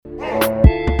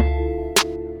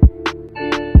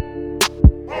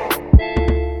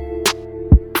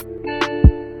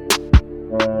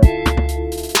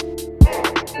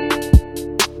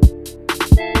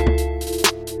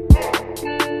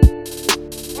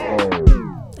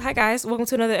Hi guys, welcome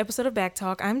to another episode of Back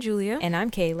Talk. I'm Julia. And I'm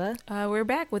Kayla. We're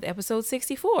back with episode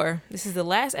 64. This is the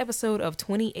last episode of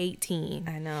 2018.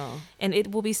 I know. And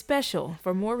it will be special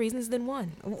for more reasons than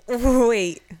one.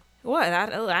 Wait. What?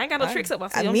 I ain't got no tricks up my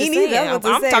sleeve. I'm me just neither. saying. I'm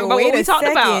talking about what we talked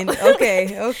about.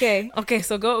 Okay. Okay,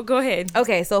 so go ahead.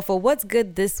 Okay, so for what's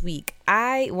good this week,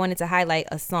 I wanted to highlight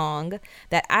a song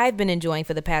that I've been enjoying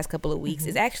for the past couple of weeks.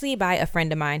 It's actually by a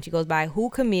friend of mine. She goes by Who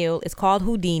Camille. It's called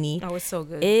Houdini. Oh, it's so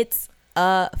good. It's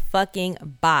a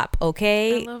fucking bop,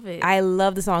 okay? I love it. I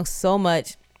love the song so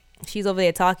much. She's over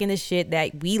there talking the shit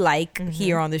that we like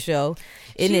here on the show.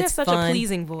 And she it's has such fun. a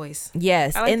pleasing voice.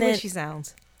 Yes. I like and the way then, she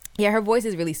sounds. Yeah, her voice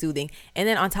is really soothing. And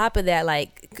then on top of that,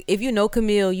 like, if you know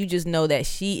Camille, you just know that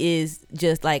she is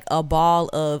just like a ball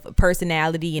of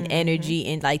personality and energy,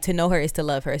 and like to know her is to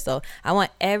love her. So I want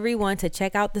everyone to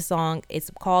check out the song. It's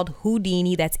called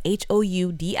Houdini. That's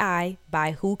Houdi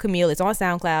by Who Camille. It's on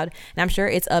SoundCloud, and I'm sure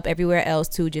it's up everywhere else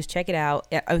too. Just check it out.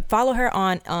 Follow her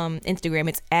on Instagram.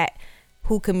 It's at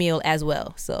Who Camille as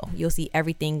well. So you'll see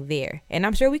everything there. And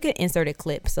I'm sure we could insert a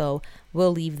clip. So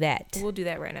we'll leave that. We'll do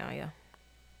that right now, yeah.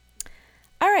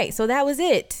 All right, so that was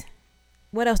it.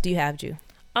 What else do you have, Ju?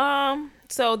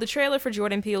 So the trailer for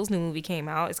Jordan Peele's new movie came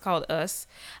out. It's called Us.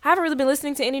 I haven't really been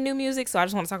listening to any new music, so I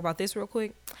just want to talk about this real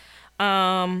quick.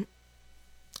 It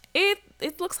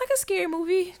looks like a scary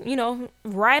movie, you know,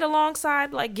 right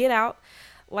alongside like Get Out.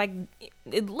 Like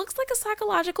it looks like a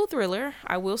psychological thriller.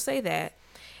 I will say that.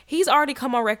 He's already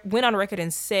went on record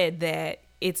and said that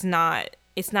it's not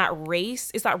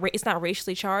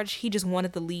racially charged. He just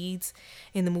wanted the leads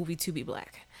in the movie to be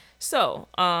black. So,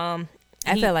 I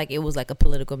felt like it was like a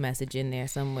political message in there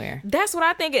somewhere. That's what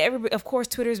I think. Of course,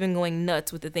 Twitter's been going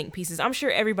nuts with the think pieces. I'm sure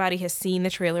everybody has seen the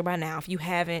trailer by now. If you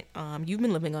haven't, you've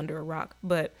been living under a rock.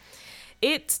 But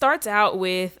it starts out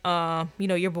with,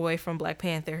 your boy from Black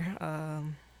Panther.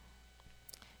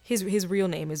 His real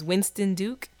name is Winston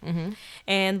Duke, and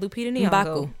Lupita Nyong'o,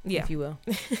 M'Baku, if you will.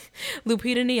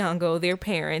 Lupita Nyong'o, their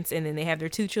parents, and then they have their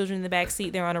two children in the back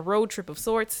seat. They're on a road trip of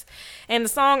sorts, and the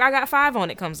song "I Got Five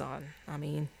on It" comes on. I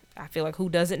mean, I feel like who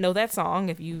doesn't know that song?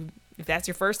 If that's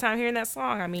your first time hearing that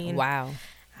song, I mean, wow,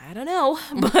 I don't know,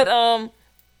 but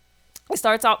it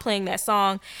starts out playing that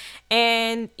song,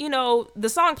 and the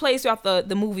song plays throughout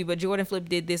the movie. But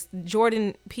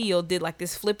Jordan Peele did like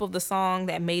this flip of the song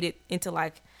that made it into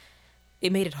like.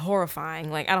 It made it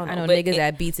horrifying. Like, I don't know. I know niggas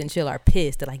that Beats and Chill are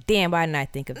pissed. They're like, damn, why didn't I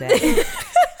think of that?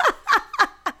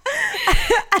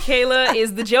 Kayla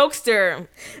is the jokester.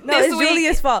 No, it's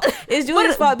Julia's fault. It's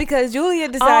Julia's fault because Julia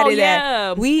decided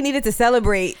that we needed to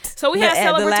celebrate. So we had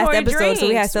celebratory the last episode. drinks, so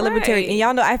we had celebratory. Right. And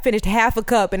y'all know I finished half a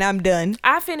cup and I'm done.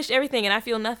 I finished everything and I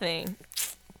feel nothing.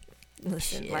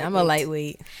 Listen, shit, I'm a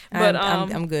lightweight. But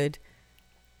I'm good.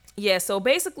 Yeah, so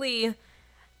basically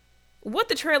what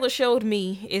the trailer showed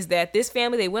me is that this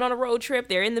family, they went on a road trip.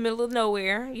 They're in the middle of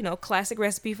nowhere, classic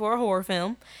recipe for a horror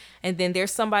film. And then there's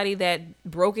somebody that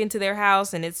broke into their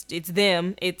house and it's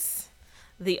them. It's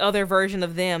the other version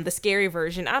of them, the scary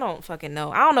version. I don't fucking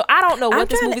know. I don't know what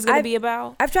this movie's going to be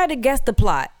about. I've tried to guess the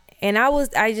plot. And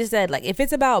I just said, like, if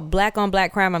it's about black on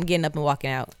black crime, I'm getting up and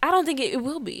walking out. I don't think it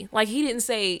will be. Like, he didn't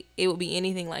say it would be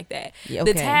anything like that. Yeah,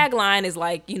 okay. The tagline is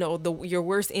like, your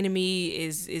worst enemy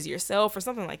is yourself or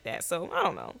something like that. So, I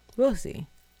don't know. We'll see.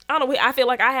 I don't know. I feel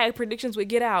like I had predictions with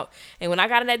Get Out. And when I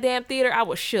got in that damn theater, I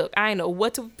was shook. I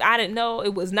didn't know.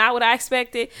 It was not what I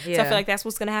expected. Yeah. So, I feel like that's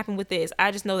what's going to happen with this. I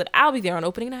just know that I'll be there on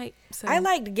opening night. So. I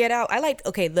liked Get Out.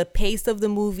 The pace of the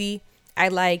movie.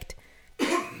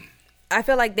 I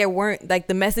feel like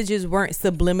the messages weren't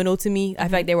subliminal to me. I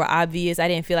feel like they were obvious. I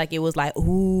didn't feel like it was like,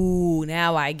 ooh,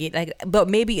 now I get like, but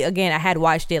maybe again, I had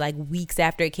watched it like weeks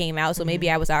after it came out. So maybe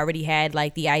I already had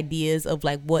like the ideas of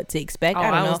like what to expect. I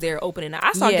don't know. I was there opening.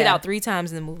 I saw Get Out 3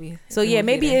 times in the movie. So yeah,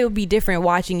 maybe it would be different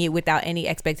watching it without any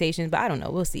expectations, but I don't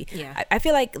know. We'll see. Yeah. I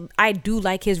feel like I do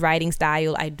like his writing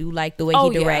style. I do like the way he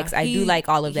directs. I do like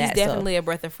all of that. He's definitely a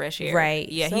breath of fresh air. Right.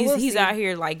 Yeah. So he's out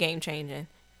here like game changing.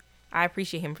 I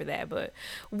appreciate him for that, but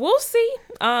we'll see.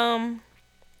 I'm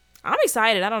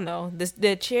excited. I don't know.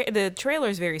 The trailer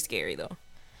is very scary though.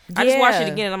 I just watched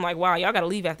it again and I'm like, wow, y'all gotta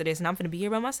leave after this, and I'm gonna be here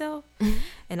by myself,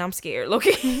 and I'm scared.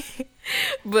 Okay,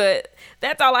 but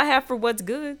that's all I have for what's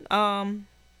good.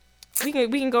 We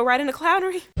can go right into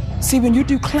clownery. See, when you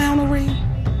do clownery,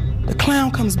 the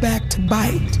clown comes back to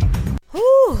bite.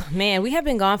 Whew, man, we have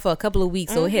been gone for a couple of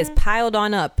weeks, so it has piled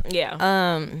on up. Yeah.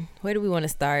 Where do we want to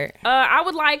start? I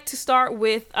would like to start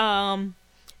with Jacques,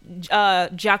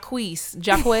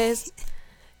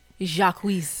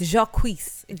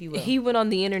 if you will. He went on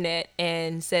the internet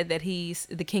and said that he's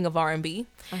the king of R&B.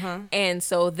 And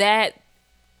so that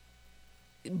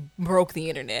broke the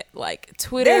internet. Like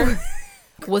Twitter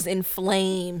was in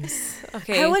flames.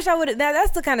 Okay, I wish I would.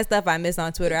 That's the kind of stuff I miss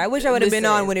on Twitter. I wish I would have been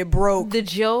on when it broke. The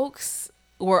jokes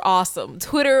were awesome.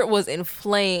 Twitter was in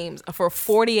flames for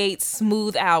 48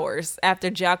 smooth hours after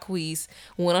Jacquees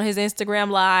went on his Instagram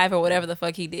live or whatever the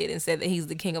fuck he did and said that he's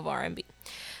the king of R&B.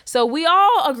 So we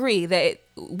all agree that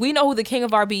we know who the king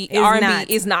of R&B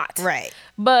is not. Right.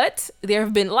 But there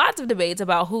have been lots of debates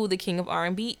about who the king of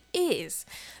R&B is.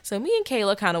 So me and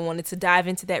Kayla kind of wanted to dive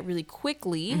into that really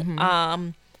quickly.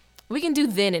 We can do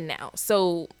then and now.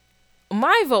 So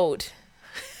my vote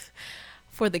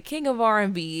for the king of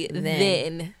R&B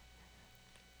then.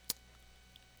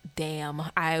 Damn,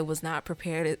 I was not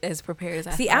prepared as I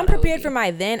thought. See, I'm prepared for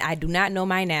my then. I do not know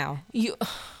my now.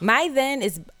 My then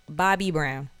is Bobby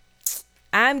Brown.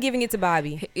 I'm giving it to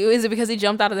Bobby. Is it because he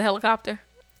jumped out of the helicopter?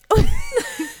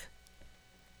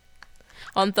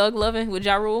 On Thug Lovin' with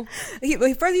Ja Rule? First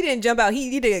he didn't jump out.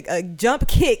 He did a jump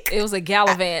kick. It was a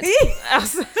gallivant.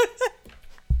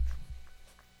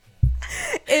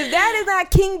 If that is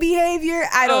not king behavior,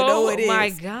 I don't know what is. Oh my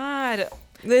God.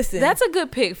 Listen. That's a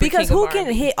good pick for because king who of can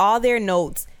R&B. hit all their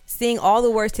notes, sing all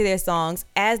the words to their songs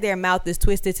as their mouth is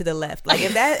twisted to the left? Like,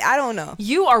 if that, I don't know.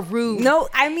 You are rude. No,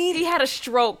 I mean, he had a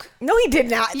stroke. No, he did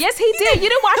not. Yes, he did. You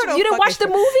didn't watch the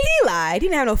movie? He lied. He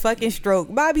didn't have no fucking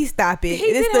stroke. Bobby, stop it.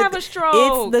 He didn't have a stroke.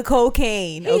 It's the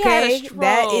cocaine. He had a okay, stroke.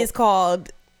 that is called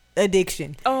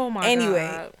addiction. Oh my God.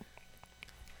 Anyway,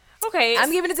 okay,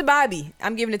 I'm giving it to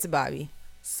Bobby.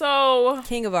 So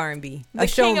king of R&B, a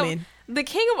showman. The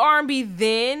king of R&B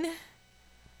then.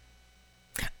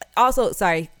 Also,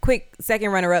 sorry, quick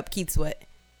second runner-up, Keith Sweat.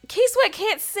 Keith Sweat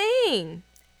can't sing.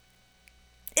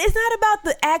 It's not about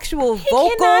the actual He vocal.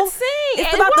 cannot sing.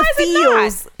 It's And about why the is it not?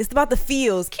 feels. It's about the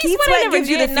feels. Keith Keith Sweat Sweat never gives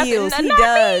you the did nothing. feels. He Not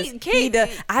does. me. He does.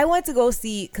 I went to go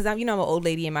see, because I'm an old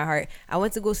lady in my heart. I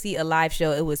went to go see a live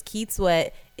show. It was Keith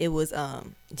Sweat. It was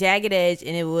Jagged Edge,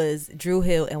 and it was Drew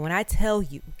Hill. And when I tell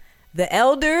you, the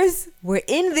elders were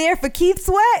in there for Keith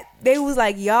Sweat. They was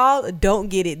like, y'all don't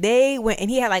get it. They went, and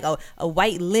he had like a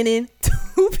white linen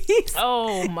two-piece.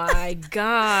 Oh my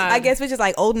God. I guess which is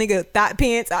like old nigga thought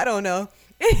pants. I don't know.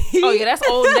 Oh yeah, that's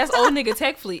old nigga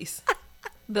tech fleece.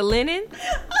 The linen.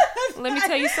 Let me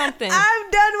tell you something.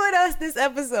 I'm done with us this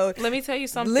episode. Let me tell you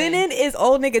something. Linen is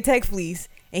old nigga tech fleece.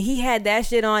 And he had that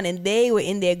shit on, and they were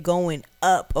in there going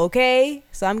up, okay?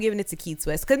 So I'm giving it to Keith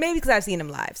Sweat. Maybe because I've seen him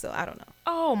live, so I don't know.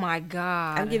 Oh my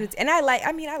God. I'm giving it to, and I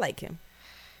like him.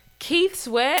 Keith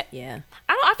Sweat? Yeah.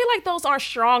 I feel like those aren't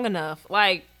strong enough.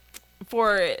 Like,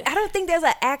 for... I don't think there's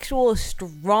an actual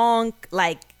strong,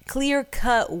 like,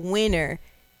 clear-cut winner.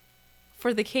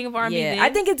 For the king of R&B Yeah, then?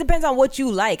 I think it depends on what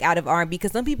you like out of R&B,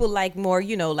 because some people like more,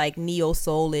 like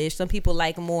neo-soulish. Some people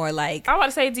like more like I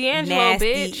want to say D'Angelo, nasty.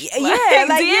 bitch. Yeah,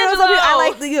 like D'Angelo. some people, I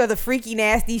like the freaky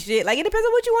nasty shit. Like, it depends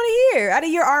on what you want to hear out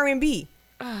of your R&B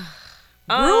group.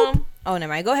 Oh, never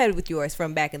mind. Go ahead with yours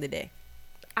from back in the day.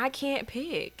 I can't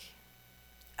pick.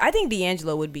 I think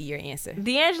D'Angelo would be your answer.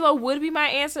 D'Angelo would be my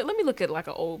answer. Let me look at like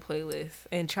an old playlist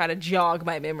and try to jog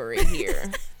my memory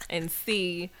here and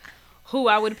see who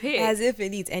I would pick. As if it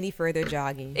needs any further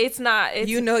jogging. It's not.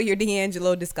 Your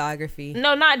D'Angelo discography.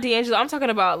 No, not D'Angelo. I'm talking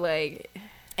about like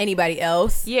anybody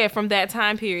else. Yeah, from that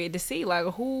time period to see like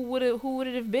who would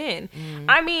it have been.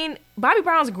 I mean, Bobby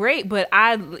Brown's great, but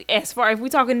as far if we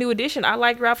talking New Edition, I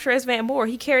like Ralph Tresvant more.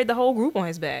 He carried the whole group on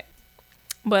his back.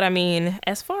 But I mean,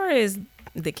 as far as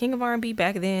the king of R&B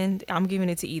back then, I'm giving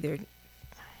it to either.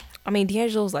 I mean,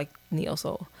 D'Angelo's like neo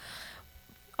soul.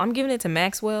 I'm giving it to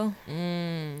Maxwell.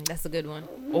 That's a good one.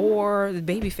 Or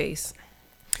Babyface.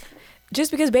 Just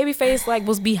because Babyface like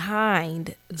was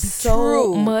behind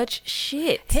so much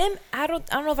shit. Him, I don't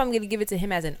know if I'm gonna give it to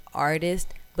him as an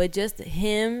artist, but just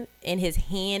him and his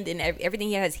hand and everything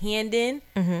he has his hand in.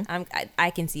 I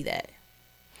can see that.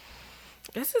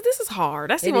 This is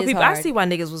hard. I see why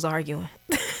niggas was arguing.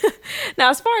 Now,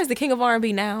 as far as the king of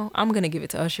R&B now, I'm gonna give it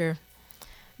to Usher,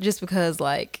 just because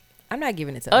like. I'm not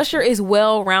giving it to Usher is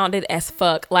well-rounded as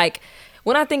fuck. Like,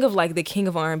 when I think of, like, the king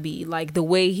of R&B, like, the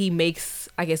way he makes,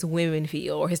 I guess, women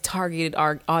feel or his targeted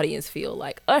audience feel,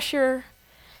 like, Usher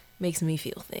makes me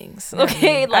feel things.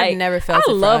 Okay? Like, I've never felt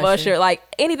I love Usher. Like,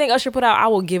 anything Usher put out, I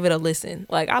will give it a listen.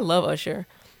 Like, I love Usher.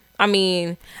 I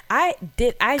mean, I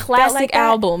classic like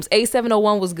albums.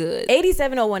 8701 was good.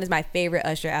 8701 is my favorite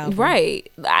Usher album.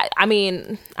 Right. I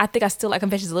mean, I think I still like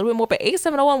Confessions a little bit more, but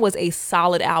 8701 was a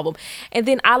solid album. And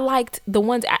then I liked the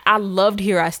ones I loved.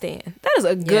 Here I Stand. That is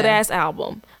a good ass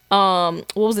album.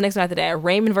 What was the next one after that?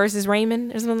 Raymond versus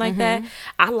Raymond or something like that.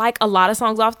 I like a lot of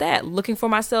songs off that. Looking for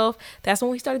Myself. That's when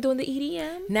we started doing the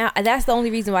EDM. Now that's the only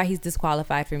reason why he's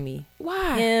disqualified for me.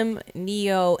 Why? Him,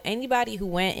 Neo, anybody who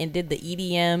went and did the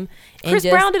EDM. And Chris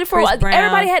Brown did it for a while.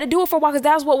 Everybody had to do it for a while because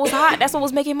that's what was hot. That's what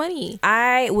was making money.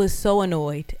 I was so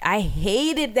annoyed. I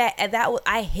hated that.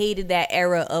 I hated that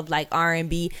era of like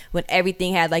R&B when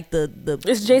everything had like the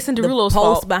it's Jason Derulo's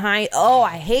post fault. behind. Oh,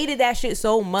 I hated that shit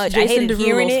so much. I hated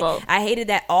hearing it. Fault. I hated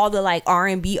that all the like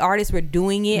R&B artists were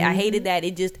doing it. I hated that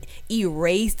it just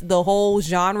erased the whole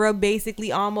genre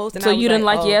basically almost. And so you didn't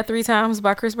like oh. Yeah 3 Times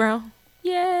by Chris Brown?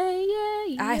 Yeah.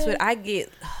 I swear I get.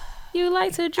 You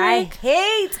like to I drink.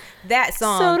 hate that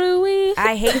song. So do we.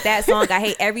 I hate that song. I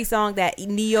hate every song that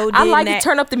Neo did. I like to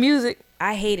turn up the music.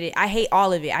 I hate it. I hate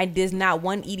all of it. There's not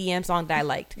one EDM song that I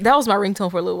liked. That was my ringtone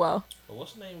for a little while. But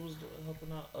what's the name was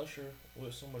helping out Usher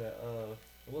with some of that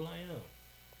Will I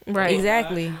Am. Right.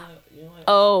 Exactly. You know, like,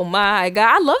 Oh my God.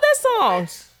 I love that song.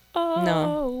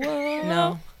 No.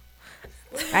 No.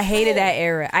 I hated that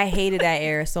era. I hated that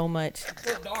era so much.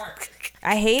 so dark.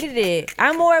 I hated it.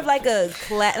 I'm more of like a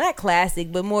not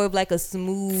classic, but more of like a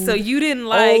smooth. So you didn't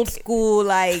like old school.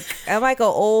 Like I'm like an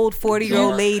old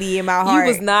 40-year-old lady in my heart.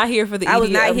 You was not here for the EDM. I was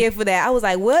not here for that. I was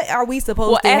like, what are we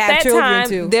supposed to at have that children time,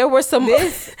 to? there were some.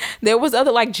 There was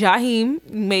other like Jaheim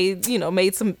made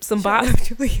some bop.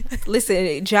 Listen,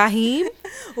 Jaheim.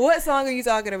 What song are you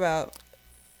talking about?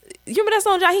 You remember that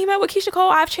song Jaheim had with Keisha Cole?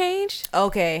 I've changed.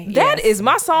 Okay, That yes. is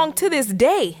my song to this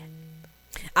day.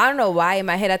 I don't know why in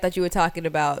my head I thought you were talking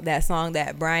about that song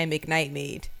that Brian McKnight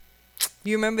made.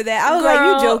 You remember that? I was like,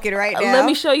 Girl, you joking right now? Let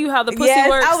me show you how the pussy yes,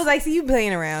 works. I was like, see you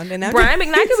playing around. And Brian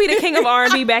McKnight could be the king of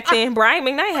R&B back then. Brian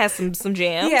McKnight has some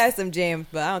jams. He had some jams,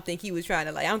 but I don't think he was trying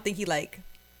to like. I don't think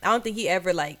he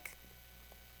ever like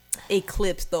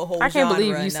eclipsed the whole. I can't genre believe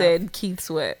you enough. said Keith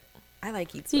Sweat. I like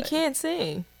Keith He Sweat. can't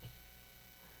sing.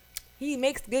 He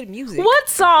makes good music. What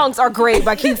songs are great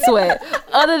by Keith Sweat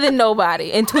other than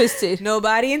Nobody and Twisted?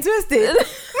 Nobody and Twisted.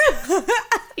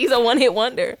 He's a one-hit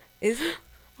wonder. Is he?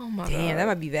 Oh my Damn, God. that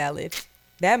might be valid.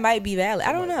 That might be valid.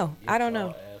 I don't know. I don't know.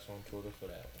 Ass on Twitter for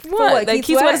that. What? what, Like Keith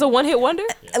Keith Sweat Sweat? is a one-hit wonder?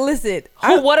 Listen,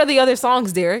 What are the other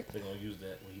songs, Derek? They're gonna use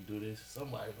that when you do this.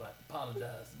 Somebody like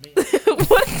apologize to me.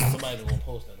 What? Somebody gonna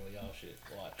post that on y'all shit.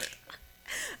 Watch.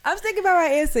 I'm thinking about my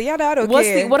answer. Y'all know I don't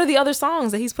care. What are the other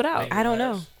songs that he's put out? I don't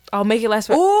know. Oh, Make It Last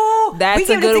Forever. Ooh, That's we a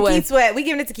giving good it to one. Keith Sweat. We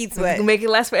giving it to Keith Sweat. Make It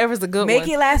Last Forever is a good one. Make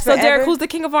It Last So, Derek, Forever. who's the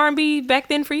king of R&B back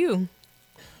then for you?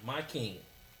 My king.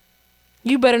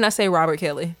 You better not say Robert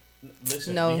Kelly.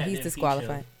 Listen, No, we had he's to impeach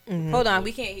disqualified. him. Hold on,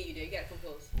 we can't hear you, Derek. You gotta come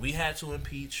close. We had to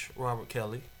impeach Robert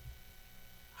Kelly.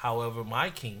 However, my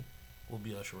king will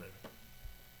be Usher Raymond.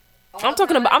 I'm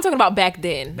talking about back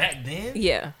then. Back then,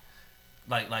 Yeah.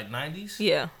 like 90s.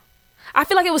 Yeah. I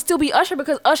feel like it would still be Usher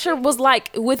because Usher was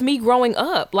like with me growing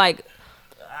up. Like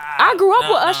I grew up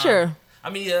with Usher.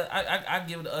 I mean, yeah, I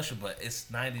give it to Usher, but it's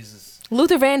 90s. Is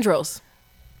Luther Vandross.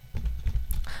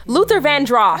 Luther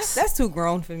Vandross. That's too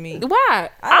grown for me. Why?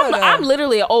 I don't know. I'm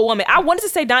literally an old woman. I wanted to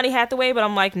say Donny Hathaway, but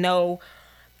I'm like, no,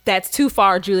 that's too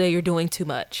far, Julia. You're doing too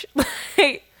much.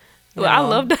 Well, I No,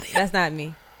 love Donny. That's not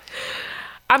me.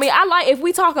 I mean, I like if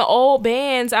we talking old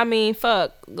bands. I mean,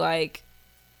 fuck, like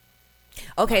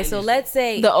Okay, so let's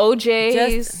say the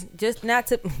OJs, just not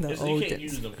to the you old. can't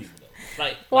use them people though.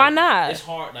 Like, Why like, not? It's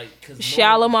hard, like because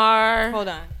Shalimar, Hold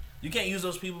on. you can't use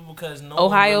those people because no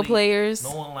Ohio one really, players,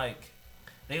 No one like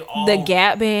they all the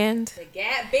Gap Band, The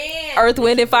Gap Band. Earth,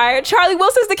 Wind and Fire. Charlie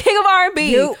Wilson's the king of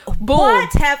R&B. You, Boom.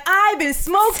 what have I been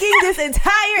smoking this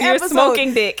entire You're episode?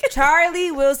 smoking dick.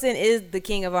 Charlie Wilson is the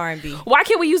king of R&B. Why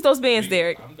can't we use those bands,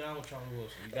 Derek? I'm down with Charlie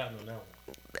Wilson. You got me on that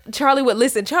one.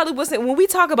 Charlie Wilson, when we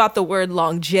talk about the word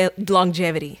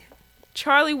longevity,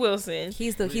 Charlie Wilson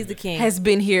He's the king. has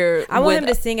been here. I want with, him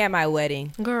to sing at my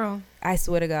wedding. girl, I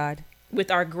swear to God. with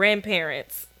our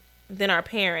grandparents, then our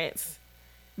parents,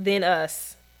 then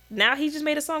us. Now he just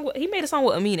made a song. He made a song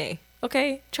with Amine.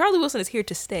 Okay, Charlie Wilson is here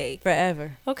to stay.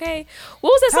 Forever. Okay, what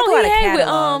was that Talk song he about a had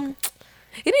catalog. with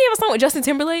He didn't have a song with Justin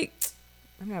Timberlake.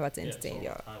 I'm not about to entertain so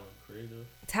y'all. Tyler, Creator.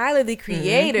 Tyler the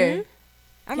Creator.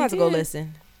 I'm about to go did.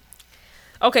 listen.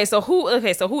 Okay, so who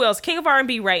else? King of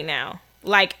R&B right now,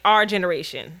 like our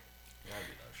generation. Gotta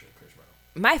be Usher, Chris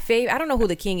Brown. My favorite. I don't know who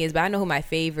the king is, but I know who my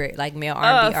favorite like male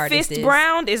R&B artist Fist is.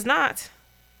 Brown is not.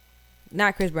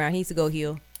 Not Chris Brown. He used to go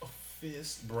heel.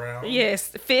 Fist Brown. Yes,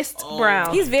 Fist Oh.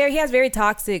 Brown. He has very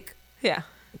toxic Yeah.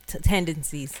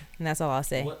 tendencies, and that's all I'll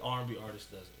say. What R&B artist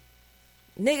does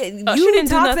it? Nigga, Usher you didn't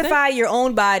do nothing. toxify your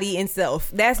own body and self.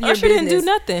 That's your Usher business. didn't do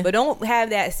nothing. But don't have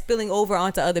that spilling over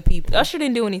onto other people. Usher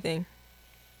didn't do anything.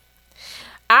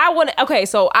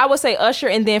 So I would say Usher,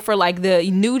 and then for like the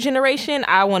new generation,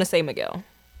 I want to say Miguel.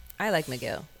 I like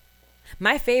Miguel.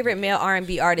 My favorite male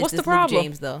R&B artist What's is the Luke problem?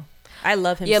 James, though. I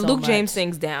love him. Yeah, so Luke much. James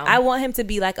sings down. I want him to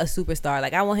be like a superstar.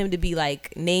 Like I want him to be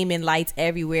like naming lights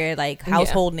everywhere, like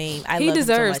household name. He love deserves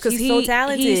him so much. because He's so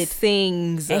talented. He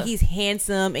sings and he's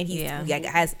handsome, and he's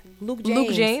has Luke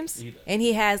James. And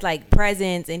he has like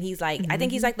presence, and he's like I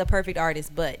think he's like the perfect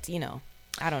artist, but you know,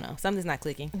 I don't know, something's not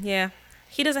clicking. Yeah.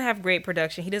 He doesn't have great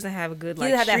production. He doesn't have a good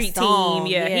like doesn't have street that song,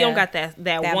 team. Yeah, he yeah. don't got that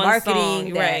one marketing,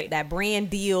 song, right? that brand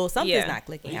deal. Something's not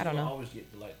clicking. I don't know. Always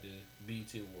get like the BET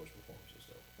Awards performances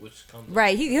though, which comes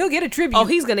Right, he'll get a tribute. Oh,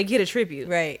 he's gonna get a tribute.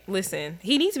 Right. Listen,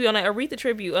 he needs to be on that Aretha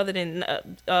tribute other than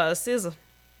SZA.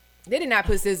 They did not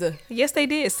put SZA. Yes, they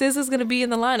did. SZA's gonna be in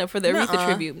the lineup for the Aretha Nuh-uh.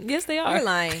 tribute. Yes, they are. You're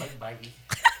lying. like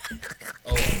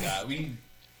oh my god, we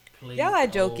played. Y'all are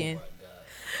joking.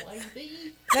 Oh my god.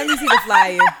 Let me see the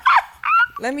flyer.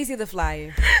 Let me see the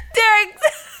flyer. Derek.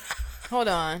 Hold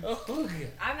on. Oh,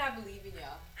 I'm not believing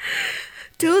y'all.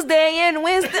 Tuesday and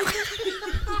Wednesday.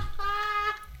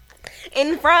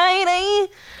 And Friday.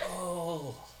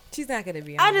 oh. She's not gonna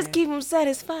be on I just there. keep him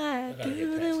satisfied I gotta through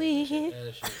get the past weekend.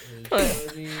 that shit.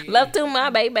 That shit Love to my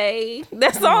baby.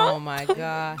 That Oh song. my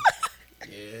god.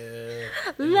 Yeah.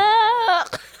 Love.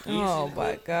 Oh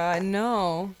my god.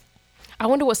 No. I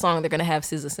wonder what song they're gonna have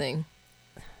SZA sing.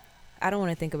 I don't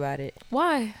want to think about it.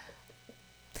 Why?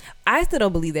 I still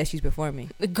don't believe that she's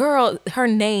performing. The girl, her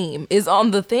name is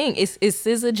on the thing. It's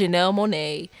SZA, Janelle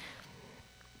Monáe,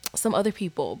 some other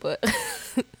people, but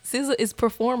SZA is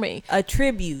performing. A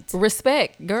tribute.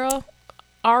 Respect, girl.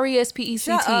 RESPECT.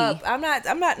 Shut up. I'm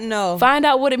not. No. Find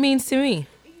out what it means to me.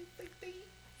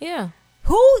 Yeah.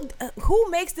 Who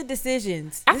makes the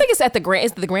decisions? I think it's at the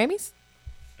It's the Grammys.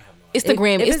 It's the If-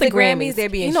 Grammys. if It's it's the the Grammys, Grammys. they're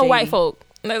being You know, white shady. folk.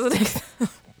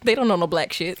 They don't know no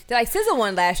black shit. They're like SZA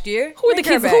won last year. Who are the Bring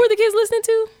her kids? back. Who are the kids listening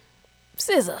to?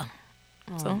 SZA.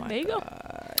 So my there you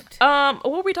God. go.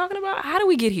 What were we talking about? How did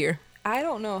we get here? I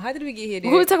don't know. How did we get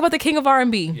here? We were talking about the king of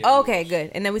R&B. Yeah. Okay,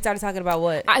 good. And then we started talking about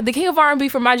what? The king of R&B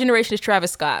for my generation is Travis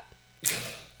Scott.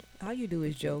 All you do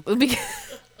is joke.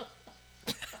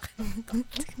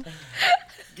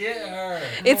 Get her.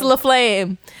 It's La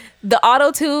Flame. The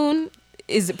auto tune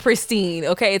is pristine.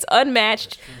 Okay, it's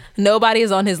unmatched. Nobody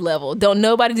is on his level. Don't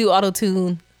nobody do auto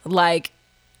tune like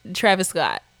Travis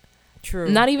Scott. True.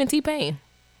 Not even T-Pain.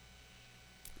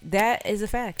 That is a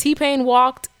fact. T-Pain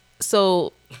walked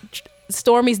so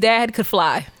Stormy's dad could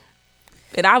fly,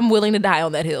 and I'm willing to die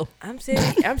on that hill. I'm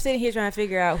sitting here trying to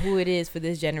figure out who it is for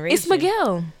this generation. It's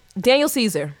Miguel. Daniel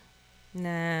Caesar.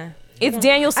 Nah. It's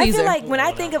Daniel I Caesar. feel like when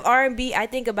I think of R&B, I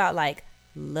think about like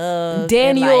love,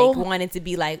 Daniel- and like wanting to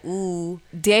be like ooh.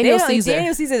 Daniel Caesar.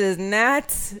 Daniel Caesar does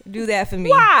not do that for me.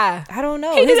 Why? I don't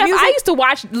know. He did His that. music, I used to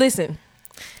watch. Listen,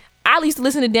 I used to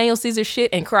listen to Daniel Caesar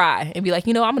shit and cry and be like,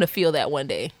 you know, I'm gonna feel that one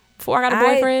day. Before I got a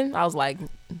boyfriend, I was like,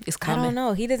 it's I coming. don't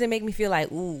know. He doesn't make me feel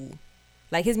like ooh.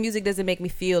 Like his music doesn't make me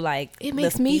feel like It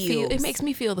makes the me feel. feels. It makes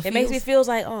me feel the. It makes me feel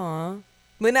like aw,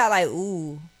 but not like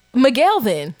ooh. Miguel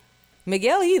then.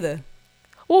 Miguel either.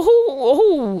 Well,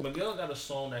 who? Miguel got a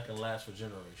song that can last for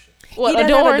generations. What, He does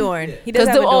Adorn? have Adorn. Yeah. He does Because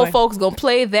have the Adorn. old folks gonna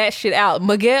play that shit out.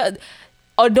 Miguel,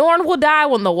 Adorn will die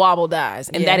when the wobble dies,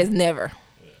 and Yeah. that is never.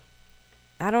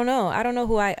 I don't know. I don't know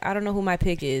who my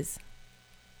pick is.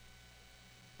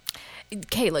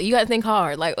 Kayla, you gotta think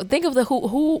hard. Like, think of the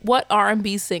what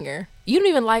R&B singer. You don't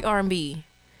even like R&B.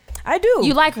 I do.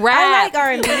 You like rap. I like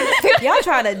R&B. Y'all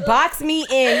try to box me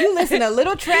in. You listen to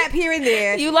little trap here and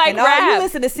there. You like and rap. You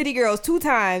listen to City Girls 2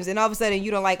 times, and all of a sudden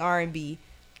you don't like R&B.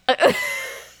 Let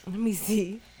me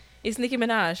see. It's Nicki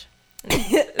Minaj.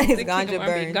 It's The Ganja king of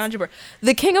R&B. Burns. Ganja Burns.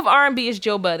 The king of R&B is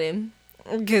Joe Budden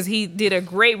because he did a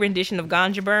great rendition of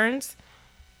Ganja Burns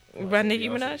by Nicki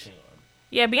Minaj.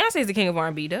 Yeah, Beyonce is the king of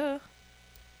R&B. Duh.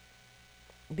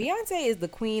 Beyonce is the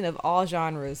queen of all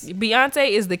genres. Beyonce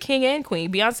is the king and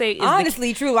queen. Beyonce is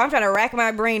Honestly, true. I'm trying to rack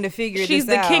my brain to figure she's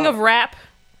this the out. king of rap.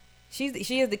 She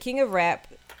is the king of rap.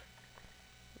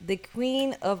 The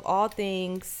queen of all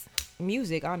things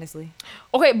music, honestly.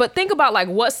 Okay, but think about like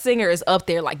what singer is up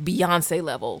there like Beyonce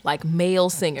level, like male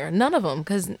singer. None of them,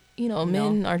 because you know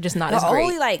men are just not The as great.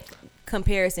 only like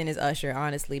comparison is Usher,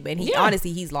 honestly. But Yeah.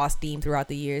 honestly, he's lost steam throughout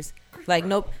the years. Like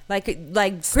nope, like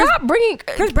Stop bringing.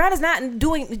 Chris Brown is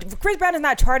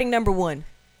not charting #1.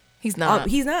 He's not.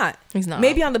 He's not. He's not.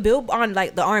 Maybe on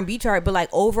like the R&B chart, but like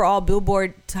overall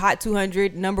Billboard Hot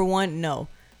 200 #1. No,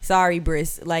 sorry,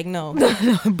 Briss. Like no,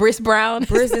 Briss Brown.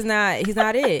 Briss is not. He's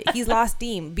not it. He's lost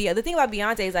steam. The thing about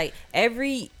Beyonce is like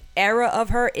every era of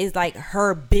her is like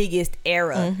her biggest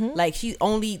era. Like she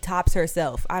only tops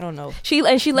herself. I don't know. She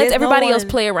lets There's everybody no else one-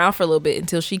 play around for a little bit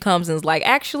until she comes and is like,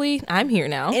 actually, I'm here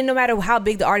now. And no matter how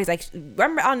big the artist, like,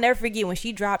 remember, I'll never forget when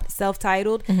she dropped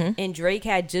self-titled and Drake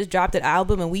had just dropped an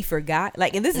album and we forgot.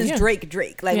 Like, and this is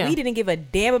Drake. Like, we didn't give a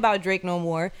damn about Drake no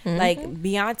more. Like,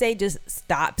 Beyonce just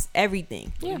stops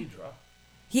everything. Yeah.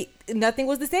 Nothing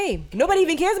was the same. Nobody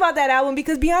even cares about that album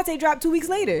because Beyonce dropped 2 weeks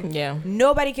later. Yeah.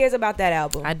 Nobody cares about that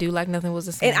album. I do like Nothing Was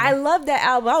the Same. And I love that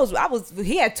album.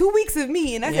 He had 2 weeks of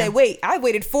me, and I said, wait, I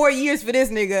waited 4 years for this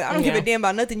nigga. I don't give a damn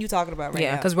about nothing you talking about right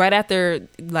now. Yeah, because right after,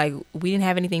 like, we didn't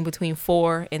have anything between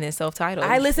 4 and then self-titled.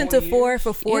 I listened to 4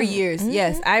 for 4 years.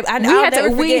 Yes,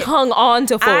 We hung on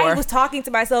to 4. I was talking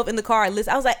to myself in the car. I was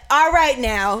like, all right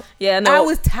now. Yeah, no. I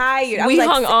was tired. I We was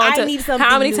like, hung on to. I need something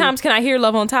How many new. times can I hear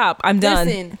Love on Top? I'm done.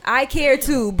 Listen, I care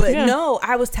too, but no,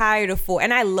 I was tired of 4,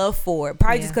 and I love 4.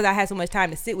 Probably just because I had so much time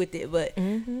to sit with it. But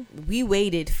we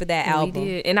waited for that album. We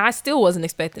did, and I still wasn't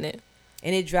expecting it.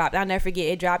 And it dropped. I'll never forget.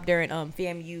 It dropped during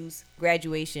FAMU's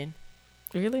graduation.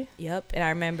 Really? Yep. And I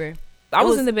remember I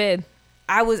was in the bed.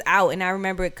 I was out, and I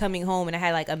remember coming home, and I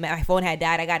had like my phone had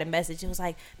died. I got a message. It was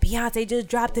like, Beyonce just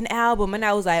dropped an album, and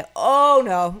I was like, oh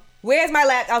no. Where's my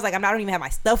laptop? I was like, I don't even have my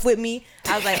stuff with me.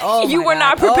 I was like, oh, You my were God.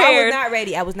 not Oh, I prepared. was not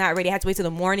ready. I was not ready. I had to wait till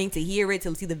the morning to hear it,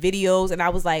 to see the videos, and I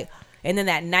was like, and then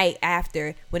that night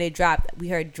after when it dropped, we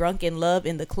heard "Drunk in Love"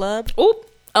 in the club. Oop,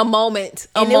 a moment.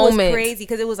 It was crazy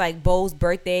because it was like Bo's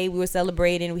birthday. We were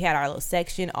celebrating. We had our little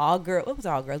section, all girls. It was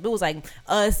all girls, but it was like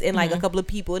us and like a couple of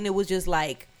people, and it was just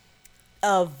like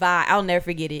a vibe. I'll never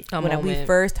forget it when we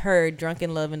first heard "Drunk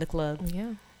in Love" in the club.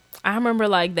 Yeah. I remember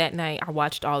like that night I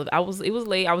watched all of it. It was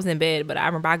late. I was in bed, but I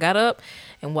remember I got up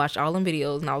and watched all them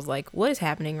videos, and I was like, what is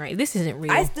happening right? This isn't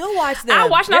real. I still watch them. I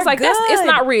watched and I was like, They're it's good.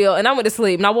 not real. And I went to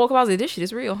sleep and I woke up, I was like, this shit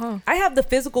is real, huh? I have the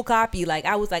physical copy. Like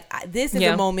I was like, this is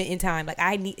a moment in time. Like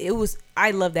I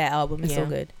love that album. It's so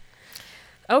good.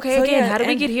 Okay, So, again, how did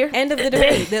we get here? End of the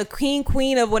debate. The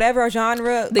queen of whatever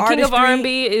genre. The king of artistry.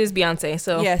 R&B is Beyonce.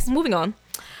 So Yes. moving on.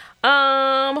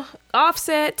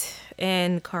 Offset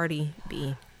and Cardi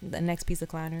B. The next piece of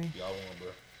clownery.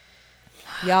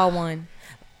 Y'all won.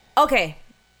 Okay.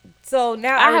 So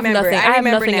now I have remember. nothing. I have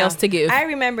nothing else to give. I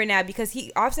remember now because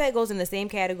Offset goes in the same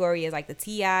category as like the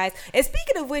T.I.s. And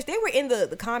speaking of which, they were in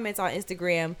the comments on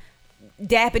Instagram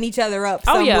dapping each other up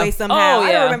some way, somehow.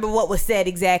 I don't remember what was said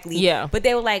exactly. Yeah. But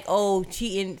they were like, oh,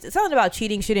 cheating. Something about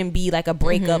cheating shouldn't be like a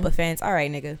breakup offense. All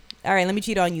right, nigga. All right, let me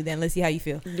cheat on you then. Let's see how you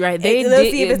feel. Right. Let's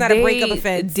see if it's not a breakup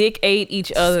offense. Dick ate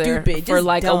each other Stupid. for Just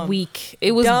like dumb. a week.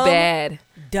 It was Dumb, bad.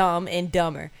 Dumb and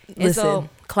dumber. And Listen, so,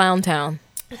 Clown Town.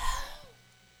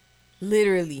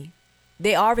 literally,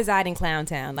 they all reside in Clown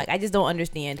Town. Like, I just don't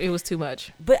understand. It was too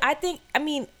much. But I think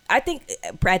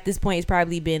at this point it's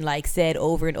probably been like said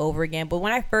over and over again. But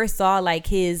when I first saw like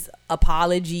his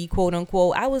apology, quote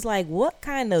unquote, I was like, what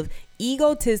kind of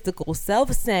egotistical,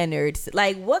 self-centered,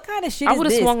 like what kind of shit I is would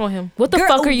have this? swung on him. What the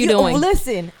fuck are you doing?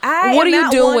 Listen, What are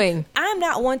you doing? I'm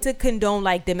not one to condone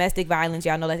like domestic violence.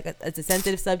 Y'all know like it's a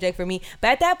sensitive subject for me. But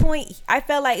at that point, I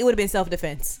felt like it would have been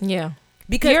self-defense. Yeah.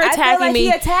 Because You're I felt attacking like me. he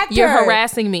attacked You're her.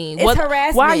 harassing me. It's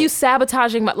harassment. Why are you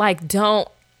sabotaging my, like, don't.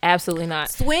 Absolutely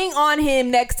not. Swing on him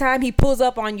next time he pulls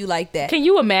up on you like that. Can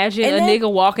you imagine And a then-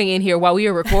 nigga walking in here while we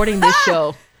are recording this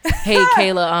show? Hey,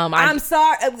 Kayla, I'm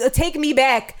sorry. Take me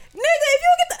back, nigga. If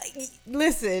you get the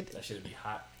listen, That should be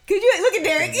hot. could you look at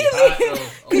Derek?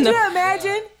 Could you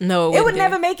imagine? No, It would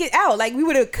never make it out. Like we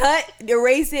would have cut,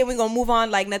 erase it. We're gonna move on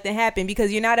like nothing happened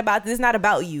because you're not about. This is not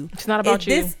about you. It's not about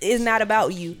you. This is not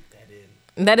about you.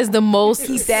 That is the most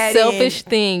Keep that selfish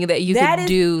thing that you That could is-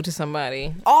 do to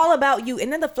somebody. All about you.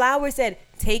 And then the flower said,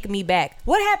 "Take me back."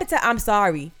 What happened to "I'm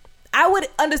sorry"? I would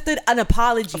understood an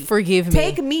apology. Forgive me.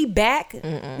 Take me back,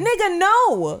 nigga.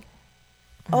 No.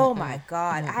 Oh my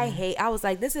God. I was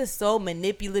like, this is so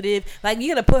manipulative. Like,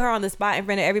 you're gonna put her on the spot in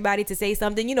front of everybody to say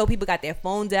something. You know, people got their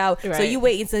phones out. So Right. you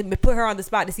waiting to put her on the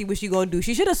spot to see what she gonna do.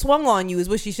 She should have swung on you is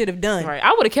what she should have done. Right.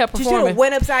 I would have kept She should performing. have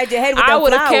went upside your head with I the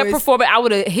would have kept flowers. performing. I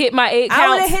would have hit my 8 I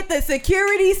would counts. have hit the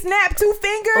security snap 2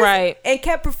 fingers. Right. And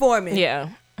kept performing. Yeah.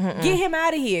 Get him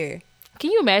out of here.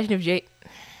 Can you imagine if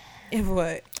If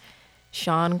what?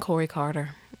 Sean Corey Carter,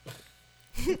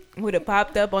 Would have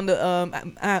popped up on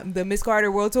the Miss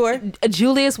Carter World Tour.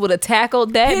 Julius would have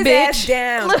tackled that His bitch ass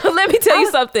down. Let me tell you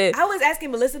something. I was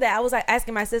asking Melissa that. I was like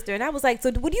asking my sister, and I was like,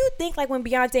 so what do you think like when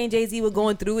Beyonce and Jay-Z were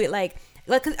going through it, like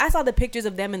 'cause I saw the pictures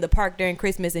of them in the park during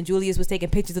Christmas, and Julius was taking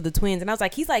pictures of the twins, and I was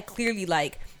like, he's like clearly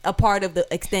like a part of the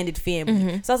extended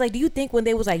family. So I was like, do you think when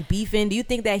they was like beefing, do you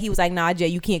think that he was like, nah, Jay,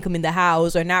 you can't come in the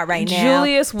house or not right now?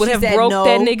 Julius would She have said broke no.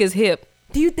 that nigga's hip.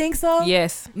 Do you think so?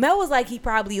 Yes. Mel was like, he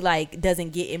probably like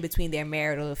doesn't get in between their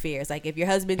marital affairs. Like if your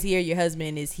husband's here, your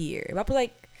husband is here. I was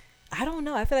like, I don't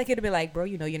know. I feel like it'd be like, bro,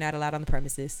 you know, you're not allowed on the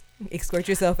premises. Escort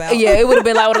yourself out. Yeah, it would have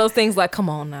been like one of those things like, come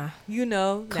on now. You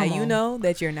know, Come now you on. know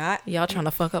that you're not. Y'all trying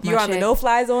to fuck up my You're on check. the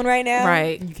no-fly zone right now.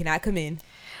 Right. You cannot come in.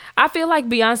 I feel like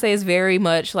Beyonce is very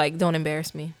much like, don't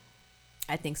embarrass me.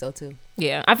 I think so too.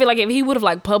 Yeah. I feel like if he would have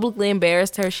like publicly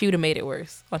embarrassed her, she would have made it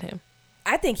worse on him.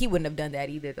 I think he wouldn't have done that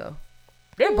either though.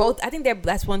 They're both, I think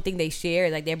that's one thing they share,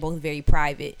 like they're both very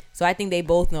private. So I think they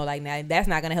both know like, nah, that's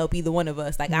not gonna help either one of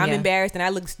us. Like I'm Yeah. embarrassed and I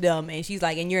look dumb, and she's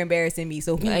like, and you're embarrassing me.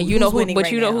 So And you know who, winning but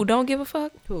right you know now? who don't give a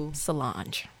fuck? Who?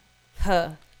 Solange.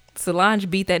 Huh. Solange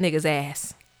beat that nigga's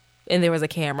ass. And there was a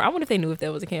camera. I wonder if they knew if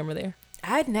there was a camera there.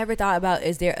 I'd never thought about,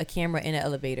 is there a camera in an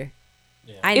elevator?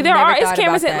 Yeah. I If never there are, thought it's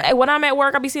cameras. about that. When I'm at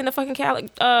work, I be seeing the fucking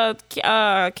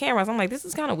cameras. I'm like, this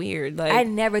is kind of weird. Like, I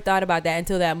never thought about that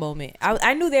until that moment.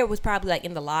 I knew there was probably like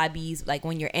in the lobbies, like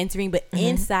when you're entering, but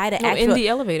inside an no, actual in the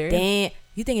elevator. Damn,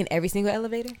 you think in every single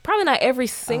elevator? Probably not every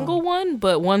single one,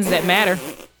 but ones that matter.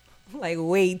 Like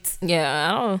wait, Yeah,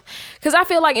 I don't know. Because I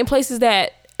feel like in places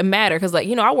that matter, because like,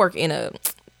 you know, I work in a,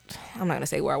 I'm not going to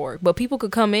say where I work, but people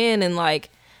could come in and like,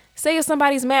 say if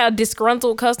somebody's mad, a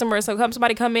disgruntled customer, so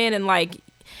somebody come in and like,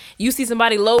 you see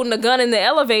somebody loading a gun in the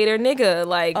elevator, nigga,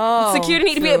 like security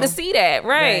need to be able to see that,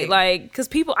 right? Like, because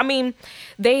people, I mean,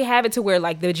 they have it to where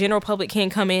like the general public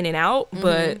can't come in and out,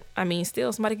 but I mean,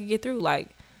 still somebody could get through. Like,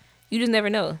 you just never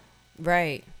know.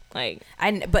 right? Like,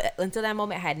 But until that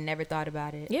moment, I had never thought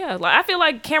about it. yeah, like I feel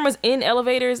like cameras in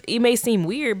elevators, it may seem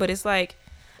weird, but it's like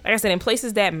I said, in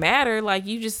places that matter, like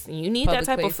you need Public that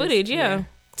type places, of footage, yeah.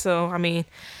 So I mean,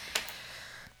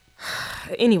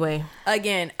 anyway,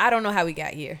 Again, I don't know how we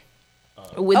got here.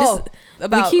 with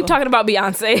we keep talking about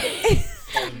Beyonce.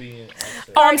 Being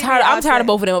upset. I'm tired of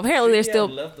both of them. Apparently, they're She still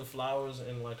had left the flowers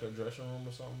in like her dressing room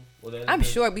or something. Well, that I'm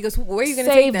is- sure, because where are you gonna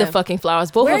take save them? the fucking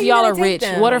flowers. Both Where of are you y'all gonna are take rich.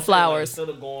 them? What are I'm saying, like, flowers? instead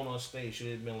of going on stage, should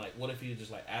have been like, what if he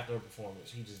just like after her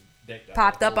performance, he just decked out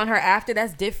Popped the up whole- on her after.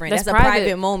 That's different. That's That's a private.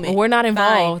 private moment. We're not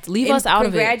involved. Fine. Leave And us out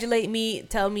of it. Congratulate me.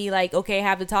 Tell me like, okay,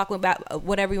 have to talk about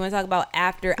whatever you want to talk about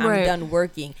after I'm Right. done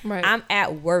working. Right. I'm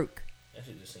at work. That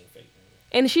shit just seemed fake.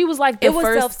 And she was like the It was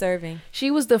first. self-serving. She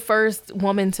was the first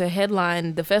woman to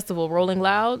headline the festival, Rolling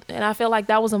Loud, and I feel like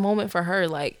that was a moment for her.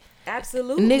 Like,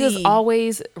 Absolutely. niggas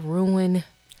always ruin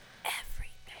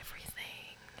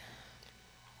everything.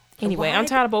 Anyway, Why I'm did-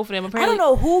 tired of both of them. I Apparently, don't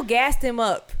know who gassed him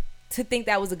up to think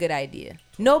that was a good idea.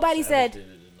 Nobody Savage said did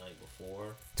it the night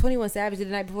before. 21 Savage did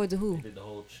the night before to who? They did the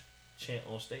whole chant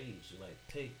on stage, like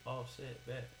take Offset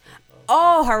back. Take Offset.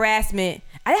 Oh, harassment.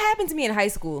 That happened to me in high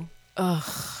school. Ugh.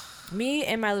 Me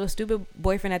and my little stupid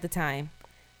boyfriend at the time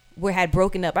had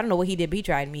broken up. I don't know what he did, but he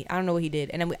tried me. I don't know what he did.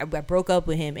 And then I broke up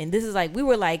with him. And this is like, we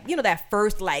were like, you know, that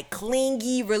first like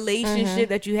clingy relationship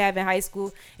that you have in high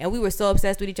school. And we were so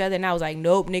obsessed with each other. And I was like,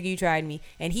 nope, nigga, you tried me.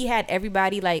 And he had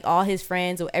everybody, like all his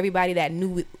friends or everybody that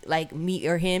knew like me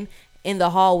or him in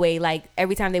the hallway. Like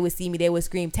every time they would see me, they would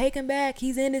scream, take him back.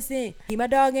 He's innocent. My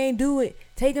dog ain't do it.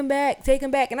 Take him back. Take him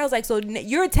back. And I was like, so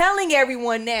you're telling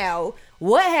everyone now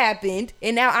what happened.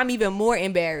 And now I'm even more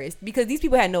embarrassed because these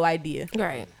people had no idea.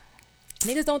 Right.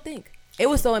 Niggas don't think. It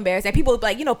was so embarrassing. People would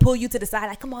like, you know, pull you to the side,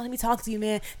 like, come on, let me talk to you,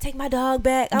 man. Take my dog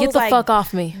back. I Get was the like, fuck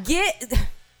off me. Get.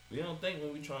 We don't think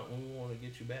when we want to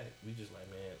get you back. We just like,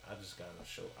 man, I just gotta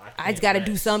show. I just gotta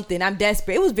do rest. something. I'm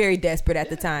desperate. It was very desperate at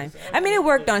the time. I mean, it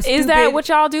worked on. Is that what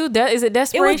y'all do? Is it It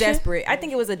desperation? was desperate. I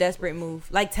think it was a desperate move.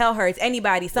 Like, tell her it's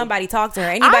anybody. Somebody talk to her.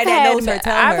 Anybody that knows her,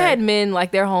 tell her. I've had men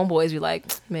like their homeboys be like,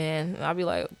 man. I'll be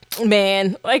like,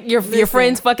 man, like your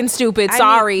friend's fucking stupid. I mean,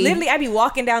 Sorry. literally, I'd be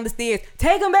walking down the stairs.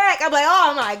 Take him back. I'm like,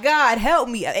 oh my God, help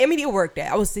me. I mean, it worked.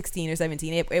 I was 16 or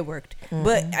 17. It worked.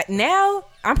 But now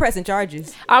I'm pressing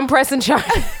charges. I'm pressing charge.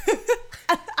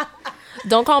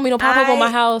 Don't call me. Don't pop up on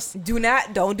my house.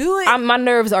 Don't do it. My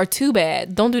nerves are too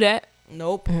bad. Don't do that.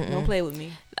 Nope. Don't play with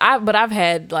me. But I've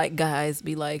had like guys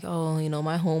be like, oh, you know,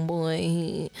 my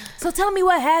homeboy. So tell me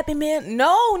what happened, man.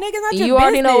 No, nigga, not your You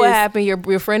already know what business. happened.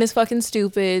 Your friend is fucking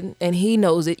stupid, and he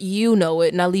knows it. You know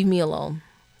it. Now leave me alone.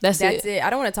 That's it.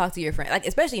 I don't want to talk to your friend. Like,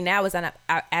 especially now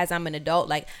as I'm an adult,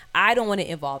 like, I don't want to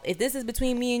involve. If this is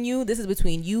between me and you, this is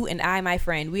between you and I, my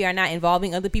friend. We are not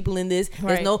involving other people in this.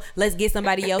 Right. There's no, let's get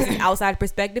somebody else's outside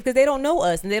perspective because they don't know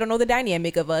us and they don't know the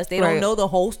dynamic of us. They don't know the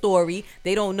whole story.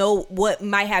 They don't know what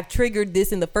might have triggered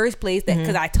this in the first place. That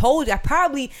because I told you, I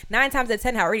probably 9 times out of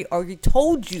 10 I already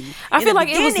told you. I feel like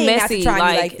it was messy.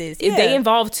 Like this. If they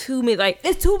involved too many, like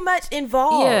it's too much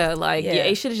involved. yeah, like yeah,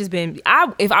 it should have just been.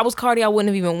 If I was Cardi, I wouldn't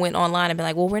have even even went online and been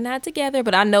like, well, we're not together.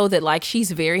 But I know that like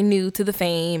she's very new to the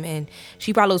fame, and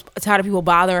she probably was tired of people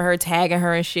bothering her, tagging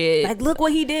her and shit. Like, look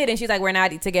what he did, and she's like, we're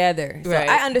not together. So Right.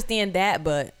 I understand that,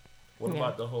 but What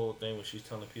about the whole thing when she's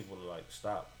telling people to like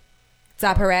stop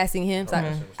harassing him.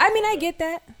 I mean, I get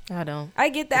that. I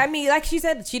get that. I mean, like she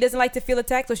said, she doesn't like to feel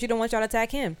attacked, so she don't want y'all to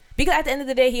attack him. Because at the end of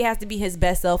the day, he has to be his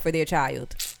best self for their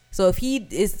child. So if he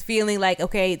is feeling like,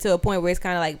 okay, to a point where it's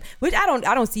kind of like, which I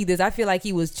don't see this. I feel like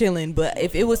he was chilling, but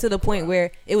if it was to the point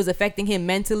where it was affecting him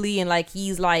mentally and like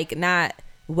he's like not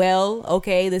well,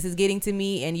 okay, this is getting to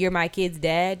me and you're my kid's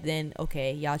dad, then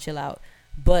okay, y'all chill out.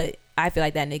 But I feel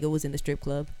like that nigga was in the strip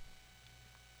club.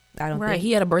 I don't think.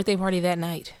 He had a birthday party that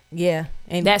night. Yeah.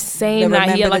 And that same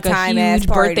night, he had like a huge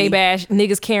birthday bash.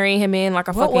 Niggas carrying him in like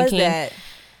a fucking king. What was that?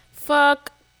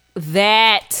 Fuck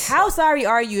that. How sorry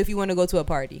are you if you want to go to a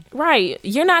party? Right.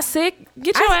 You're not sick.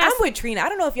 Get your ass. I'm with Trina. I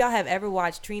don't know if y'all have ever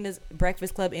watched Trina's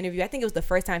Breakfast Club interview. I think it was the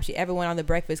first time she ever went on the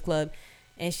Breakfast Club.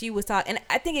 And she was talking, and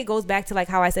I think it goes back to like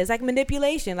how I said, it's like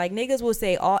manipulation. Like niggas will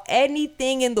say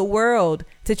anything in the world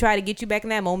to try to get you back in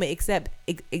that moment, except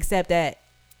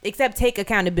take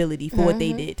accountability for what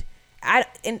they did. I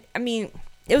mean,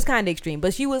 it was kind of extreme,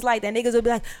 but she was like that. Niggas would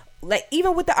be like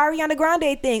even with the Ariana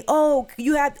Grande thing. Oh,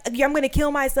 I'm gonna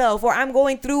kill myself, or I'm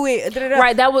going through it.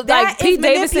 Right. That was like Pete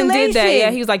Davidson did that.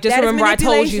 Yeah, he was like, just remember I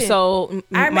told you so,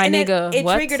 my nigga. It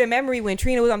triggered a memory when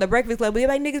Trina was on the Breakfast Club. We were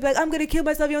like, niggas be like, I'm gonna kill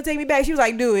myself. You don't take me back. She was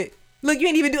like, do it. Look, you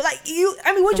ain't even do it. Like you.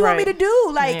 I mean, what you want me to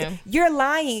do? Like you're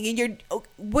lying, and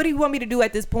what do you want me to do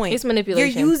at this point? It's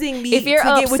manipulation. You're using me. If you're to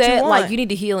upset, get what you want. like you need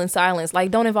to heal in silence. Like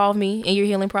don't involve me in your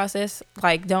healing process.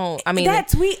 Like don't. I mean that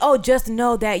tweet. Oh, just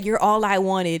know that you're all I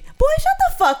wanted. Boy, shut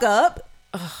the fuck up.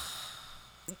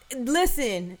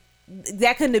 Listen,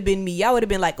 that couldn't have been me. Y'all would have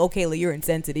been like, "Oh, Kayla, you're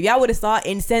insensitive." Y'all would have saw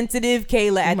insensitive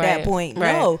Kayla at that point.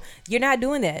 Right. No, you're not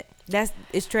doing that.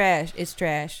 It's trash. It's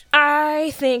trash.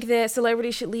 I think that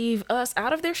celebrities should leave us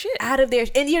out of their shit.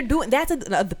 And you're doing that's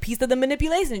the piece of the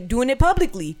manipulation. Doing it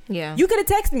publicly. Yeah. You could have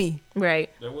texted me. Right.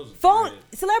 There was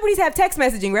Celebrities have text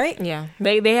messaging, right? Yeah.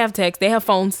 They have text. They have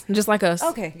phones, just like us.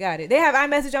 Okay, got it. They have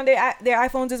iMessage on their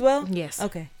iPhones as well. Yes.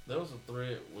 Okay. There was a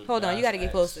thread. Hold on, you got to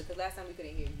get closer because last time we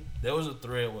couldn't hear you. There was a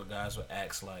thread where guys would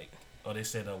ask like, they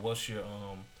said, "What's your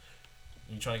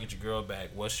you trying to get your girl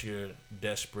back? What's your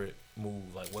desperate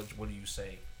move? Like, what do you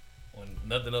say? When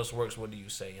nothing else works, what do you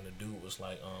say?" And the dude was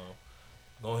like,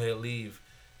 "Go ahead, leave.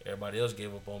 Everybody else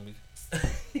gave up on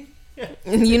me."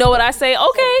 You know what I say?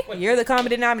 Okay, you're the common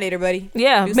denominator, buddy.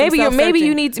 Yeah, maybe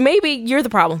you're the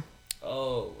problem.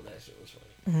 Oh, that shit was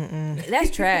funny.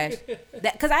 That's trash.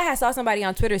 Because I saw somebody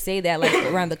on Twitter say that like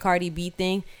around the Cardi B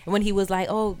thing, and when he was like,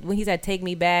 when he said "take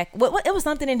me back," what it was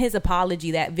something in his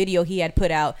apology, that video he had put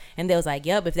out, and they was like,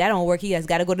 "Yep, if that don't work, he has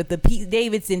got to go to the Pete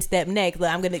Davidson step next.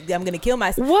 Like, I'm gonna kill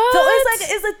myself." What? So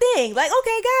it's a thing. Like,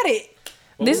 okay, got it.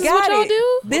 This is what y'all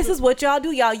do? This is what y'all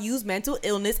do. Y'all use mental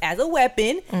illness as a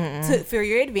weapon for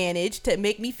your advantage, to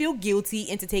make me feel guilty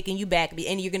into taking you back.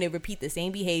 And you're going to repeat the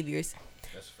same behaviors.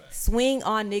 That's a fact. Swing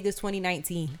on niggas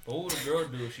 2019. But what would a girl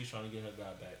do if she's trying to get her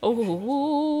guy back?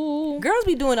 Oh, girls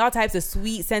be doing all types of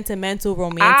sweet, sentimental,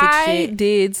 romantic shit. I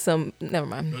did some. Never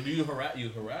mind. No, do you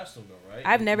harass them though, right?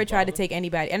 I've never tried to take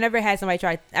anybody. I've never had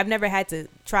to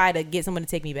try to get someone to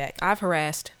take me back. I've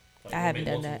harassed. Like, I haven't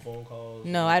done that. Phone calls,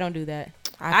 no, I don't do that.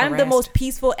 I'm the most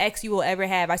peaceful ex you will ever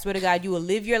have. I swear to God, you will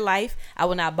live your life. I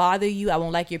will not bother you. I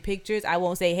won't like your pictures. I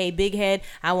won't say, "Hey, big head."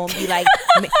 I won't be like,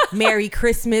 "Merry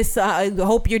Christmas.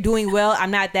 Hope you're doing well." I'm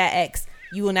not that ex.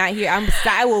 You will not hear.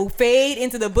 I will fade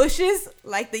into the bushes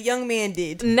like the young man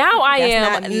did. Now I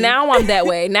am. Now I'm that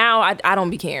way. Now I don't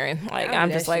be caring. Like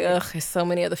I'm just like, ugh, there's so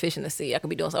many other fish in the sea. I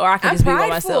could be doing so, or I can just be by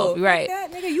myself. Right,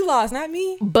 nigga, you lost, not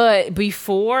me. But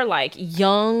before, like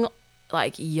young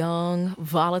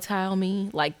volatile me,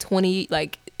 like 20,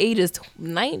 like ages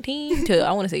 19 to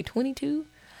I want to say 22.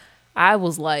 I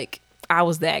was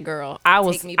that girl. I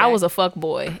was a fuck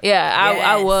boy. Yeah, yes.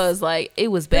 I was like, it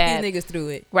was bad. Put these niggas through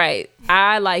it. Right.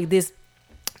 I like this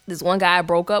one guy I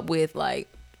broke up with, like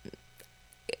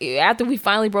after we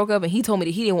finally broke up and he told me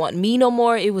that he didn't want me no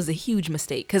more. It was a huge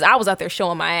mistake because I was out there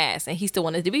showing my ass and he still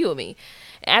wanted to be with me.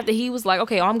 After he was like,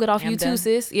 "Okay, I'm good off you too,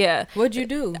 sis." Yeah. What'd you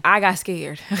do? I got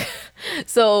scared.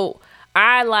 So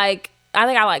I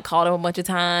think I called him a bunch of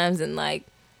times, and like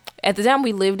at the time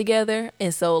we lived together,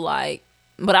 and so like,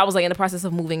 but I was like in the process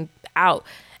of moving out,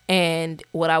 and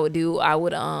what I would do, I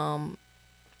would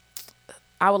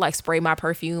like spray my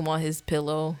perfume on his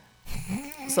pillow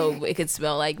so it could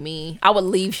smell like me. I would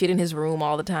leave shit in his room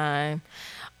all the time.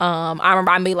 I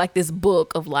remember I made like this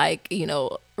book of like,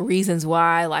 reasons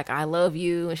why, like I love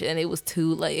you and shit, and it was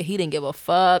too late. He didn't give a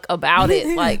fuck about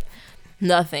it. Like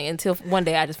Nothing until one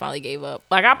day I just finally gave up.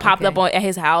 Like I popped up at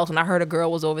his house and I heard a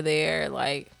girl was over there.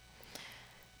 Like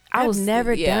I've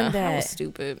never done that. I was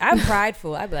stupid. I'm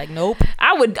prideful. I'd be like, nope.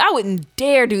 I wouldn't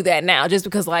dare do that now just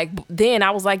because like then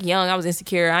I was like young, I was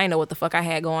insecure. I didn't know what the fuck I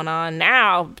had going on.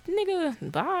 Now,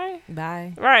 nigga, bye.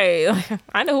 Right.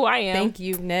 I know who I am. Thank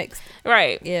you. Next.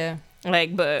 Right. Yeah.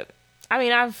 Like, but I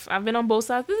mean, I've been on both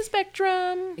sides of the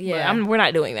spectrum. Yeah. We're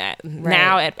not doing that. Right.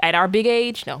 Now at our big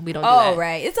age, no, we don't do that. Oh,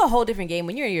 right. It's a whole different game.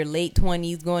 When you're in your late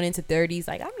 20s going into 30s,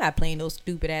 like, I'm not playing those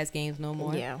stupid ass games no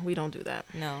more. Yeah, we don't do that.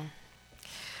 No.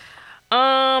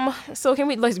 So can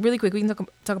we, like, really quick, we can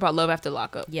talk about Love After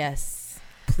Lockup. Yes.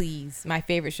 Please. My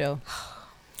favorite show.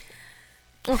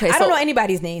 Okay, I don't know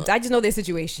anybody's names. I just know their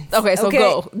situations. Okay, so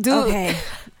go. Okay.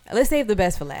 Let's save the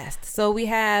best for last. So we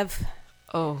have...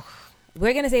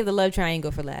 We're going to save the love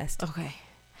triangle for last. Okay.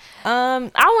 I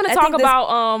want to talk about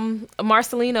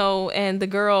Marcelino and the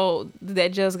girl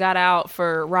that just got out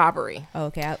for robbery.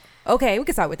 Okay. Okay, we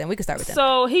can start with them.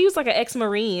 So he was like an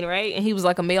ex-Marine, right? And he was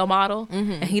like a male model.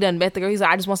 Mm-hmm. And he done met the girl. He's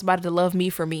like, I just want somebody to love me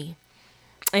for me.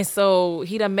 And so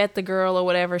he done met the girl or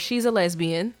whatever. She's a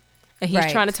lesbian. And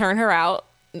he's trying to turn her out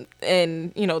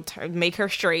and, you know, make her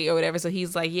straight or whatever. So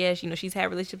he's like, yes, you know, she's had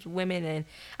relationships with women and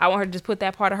I want her to just put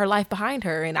that part of her life behind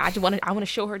her. And I want to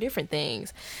show her different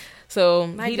things. So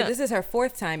this is her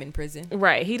 4th time in prison.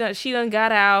 Right. She done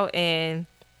got out and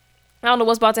I don't know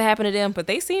what's about to happen to them, but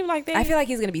they seem like I feel like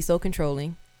he's going to be so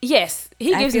controlling. Yes.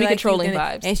 He gives me controlling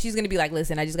vibes. And she's going to be like,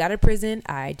 listen, I just got out of prison.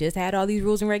 I just had all these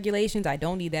rules and regulations. I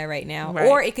don't need that right now. Right.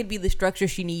 Or it could be the structure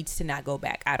she needs to not go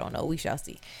back. I don't know. We shall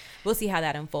see. We'll see how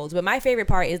that unfolds. But my favorite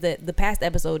part is that the past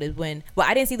episode is when, well,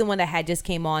 I didn't see the one that had just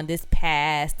came on this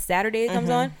past Saturday. It comes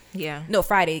on. Yeah. No,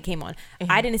 Friday it came on.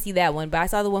 I didn't see that one, but I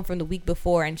saw the one from the week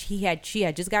before, and she had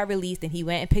just got released, and he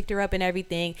went and picked her up and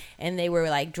everything, and they were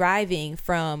like driving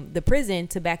from the prison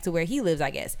to back to where he lives,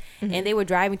 I guess. And they were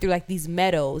driving through like these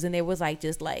meadows, and there was like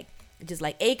just like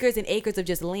acres and acres of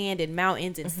just land and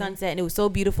mountains and sunset, and it was so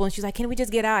beautiful. And she's like, can we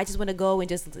just get out? I just want to go and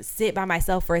just sit by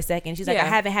myself for a second. She's like, I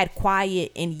haven't had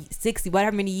quiet in 60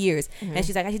 whatever many years. And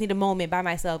she's like, I just need a moment by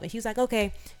myself. And she's like,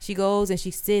 okay. She goes and she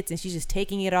sits and she's just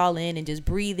taking it all in and just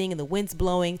breathing, and the wind's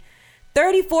blowing.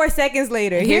 34 seconds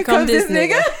later, here comes this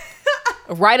nigga.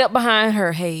 Right up behind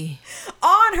her, hey.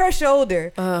 On her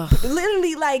shoulder.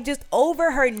 Literally like just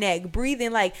over her neck,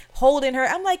 breathing, like holding her.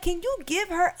 I'm like, can you give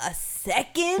her a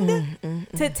second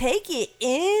to take it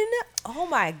in? Oh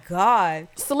my God.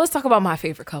 So let's talk about my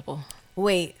favorite couple.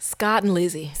 Wait. Scott and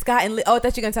Lizzie. Oh, I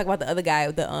thought you were going to talk about the other guy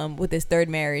with his third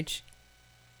marriage.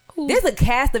 There's a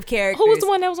cast of characters. Who was the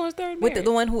one that was on his third marriage? With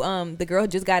the one who the girl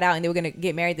just got out and they were gonna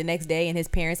get married the next day, and his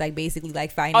parents like basically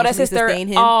like financially sustain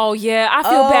him. Oh yeah, I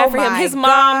feel bad for him. His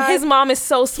mom is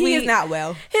so sweet. He is not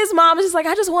well. His mom is just like,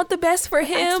 I just want the best for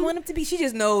him. I just want him to be. She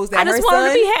just knows that. I just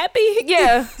want him to be happy.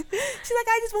 Yeah. She's like,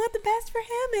 I just want the best for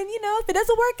him, and you know, if it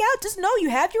doesn't work out, just know you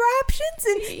have your options,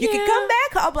 and you can come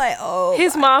back. I'm like, oh.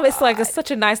 His mom is like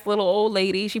such a nice little old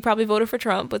lady. She probably voted for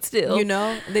Trump, but still, you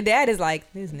know, the dad is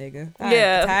like, this nigga.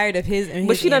 I'm tired of his.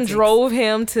 But she done drove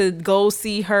him to go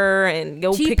see her and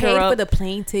go pick her up. She paid for the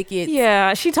plane ticket.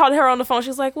 Yeah, she talked to her on the phone. She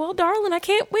was like, well, darling, I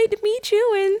can't wait to meet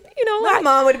you. And, you know, my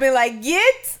mom would have been like,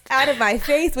 get out of my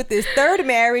face with this third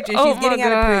marriage, and she's getting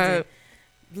out of prison.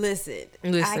 Listen.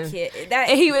 I can't.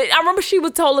 I remember she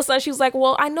would tell us, she was like,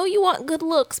 well, I know you want good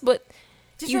looks, but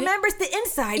just remember it's the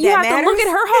inside you that have matters. to look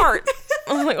at her heart.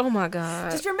 I'm like, oh my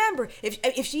God. Just remember,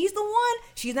 if she's the one,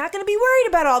 she's not going to be worried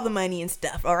about all the money and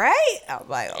stuff, all right? I was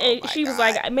like, she was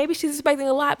like, maybe she's expecting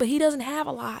a lot, but he doesn't have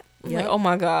a lot. I'm like, oh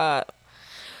my God.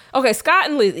 Okay, Scott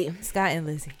and Lizzie.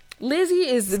 Lizzie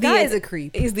is a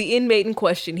creep. Is the inmate in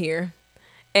question here.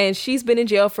 And she's been in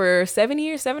jail for 7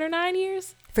 or 9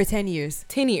 years? For 10 years.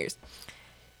 10 years.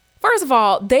 First of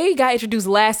all, they got introduced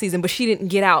last season, but she didn't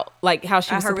get out like how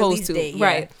she was supposed to. Date, yeah.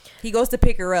 Right. He goes to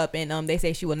pick her up, and they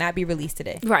say she will not be released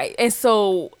today. Right. And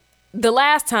so the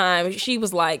last time she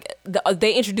was like,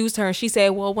 they introduced her, and she said,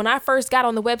 well, when I first got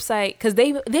on the website, because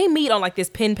they meet on like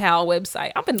this pen pal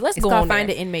website. Let's go on there.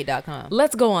 It's called findinmate.com.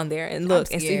 Let's go on there and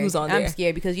look and see who's on there. I'm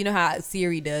scared because you know how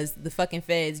Siri does, the fucking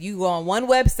feds. You go on one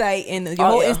website and your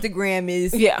whole Instagram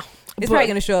is... Yeah. It's probably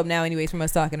going to show up now anyways from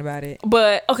us talking about it.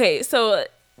 But, okay, so...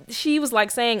 she was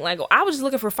like saying like, I was just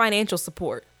looking for financial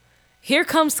support. Here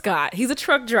comes Scott. He's a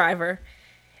truck driver.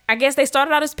 I guess they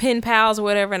started out as pen pals or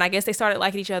whatever, and I guess they started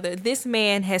liking each other. This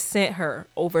man has sent her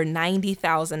over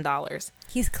 $90,000.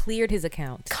 He's cleared his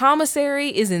account.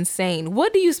 Commissary is insane.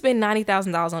 What do you spend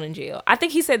 $90,000 on in jail? I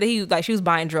think he said that she was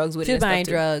buying drugs with it. She was buying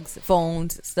drugs,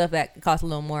 phones, stuff that cost a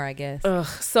little more, I guess.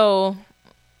 So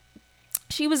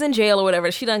she was in jail or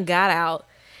whatever. She done got out.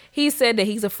 He said that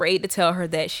he's afraid to tell her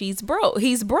that he's broke.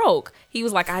 He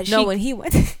was like, when he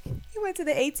went to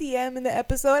the ATM in the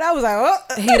episode, I was like,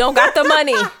 oh. He don't got the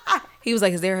money. He was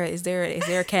like, is there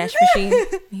a cash machine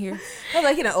here? I was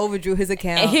like, he done overdrew his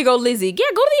account. And here go Lizzie. Yeah,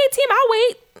 go to the ATM. I'll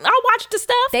wait. I'll watch the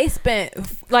stuff. They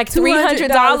spent like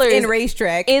 $300 in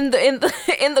racetrack in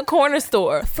the corner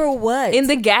store. For what? In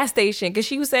the gas station, because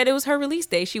she said it was her release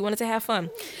day. She wanted to have fun.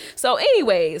 So,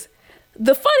 anyways,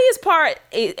 the funniest part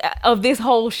of this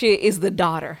whole shit is the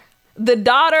daughter. The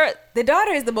daughter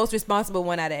is the most responsible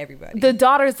one out of everybody. The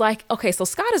daughter's like, okay, so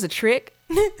Scott is a trick,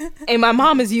 and my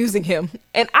mom is using him,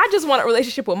 and I just want a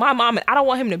relationship with my mom, and I don't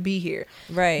want him to be here.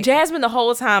 Right. Jasmine the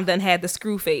whole time then had the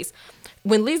screw face.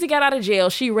 When Lizzie got out of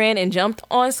jail, she ran and jumped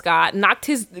on Scott, knocked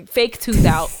his fake tooth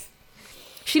out.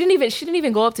 She didn't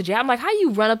even go up to jail. I'm like, how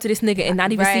you run up to this nigga and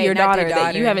not even see your daughter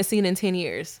that you haven't seen in 10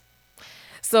 years?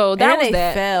 So that was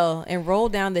that. Fell and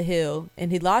rolled down the hill,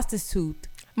 and he lost his tooth.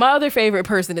 My other favorite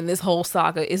person in this whole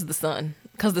saga is the son,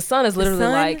 because the son is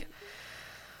literally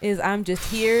I'm just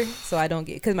here, so I don't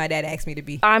get, because my dad asked me to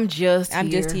be. I'm just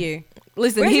here.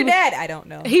 Listen, where's your dad? I don't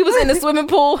know. He was in the swimming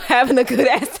pool having a good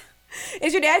ass.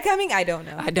 Is your dad coming? I don't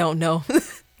know. I don't know.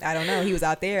 I don't know. He was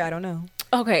out there. I don't know.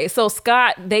 Okay, so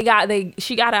Scott,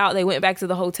 she got out. They went back to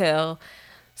the hotel.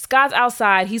 Scott's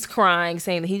outside. He's crying,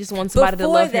 saying that he just wants somebody to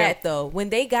love him. Before that, though, when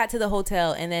they got to the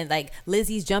hotel and then, like,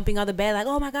 Lizzie's jumping on the bed, like,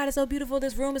 oh, my God, it's so beautiful.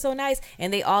 This room is so nice.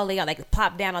 And they all lay out, like,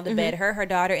 plop down on the bed, her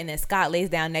daughter, and then Scott lays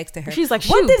down next to her. She's like,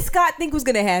 what did Scott think was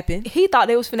going to happen? He thought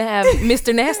they was finna have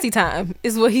Mr. Nasty time,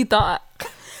 is what he thought.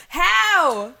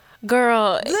 How?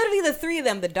 Girl. Literally the three of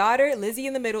them, the daughter, Lizzie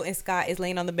in the middle, and Scott is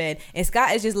laying on the bed. And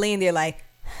Scott is just laying there like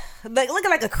looking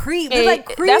like a creep.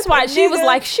 That's why she was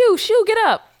like, shoo, get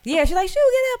up. Yeah, she's like, shoo,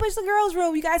 get up. It's the girls'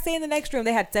 room. You guys stay in the next room.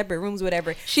 They had separate rooms,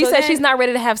 whatever. She said she's not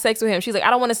ready to have sex with him. She's like, I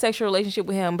don't want a sexual relationship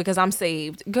with him because I'm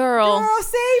saved. Girl,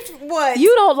 saved what?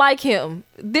 You don't like him.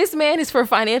 This man is for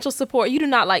financial support. You do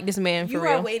not like this man for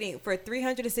real. You are waiting for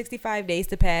 365 days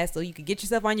to pass so you can get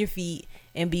yourself on your feet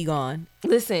and be gone.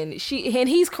 Listen,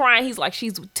 he's crying. He's like,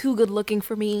 she's too good looking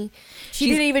for me. She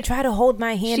didn't even try to hold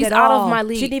my hand at all. She's out of my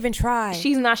league. She didn't even try.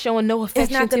 She's not showing no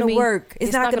affection to me. It's not gonna work.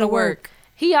 It's not gonna work.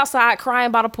 He outside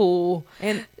crying by the pool,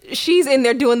 and she's in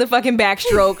there doing the fucking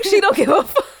backstroke. She don't give a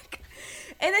fuck.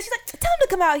 And then she's like, tell him to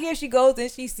come out here. She goes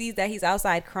and she sees that he's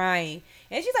outside crying.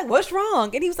 And she's like, what's wrong?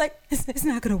 And he was like, it's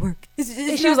not going to work.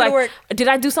 She was like, work. Did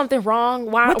I do something wrong?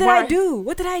 What did I do?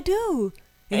 What did I do?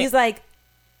 And he's like,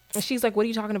 and she's like, what are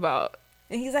you talking about?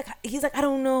 And he's like, I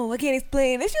don't know. I can't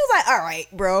explain. And she was like, all right,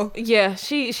 bro. Yeah,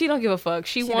 she don't give a fuck.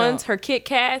 She wants her Kit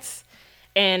Kats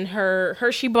and her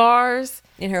Hershey bars.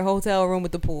 In her hotel room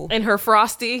with the pool. And her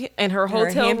Frosty and her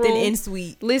hotel Hampton room. Inn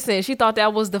suite. Listen, she thought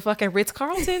that was the fucking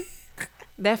Ritz-Carlton.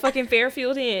 That fucking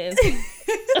Fairfield Inn.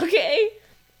 Okay?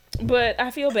 But I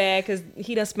feel bad because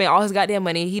he done spent all his goddamn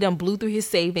money. He done blew through his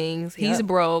savings. Yep. He's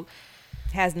broke.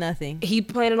 Has nothing. He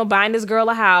planning on buying this girl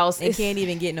a house. And can't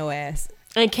even get no ass.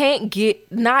 And can't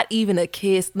get not even a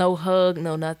kiss, no hug,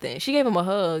 no nothing. She gave him a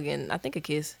hug and I think a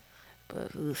kiss.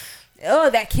 But oof. Oh,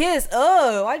 that kiss.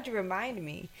 Oh, why'd you remind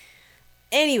me?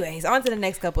 Anyways, on to the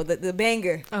next couple. The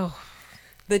banger. Oh.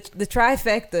 The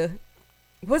trifecta.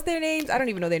 What's their names? I don't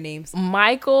even know their names.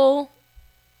 Michael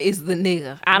is the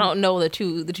nigga. I don't know the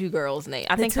two girls' name.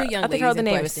 I think her other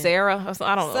name is Sarah.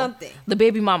 I don't know. Something. The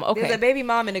baby mama. Okay. There's a baby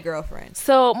mom and a girlfriend.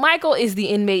 So Michael is the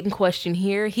inmate in question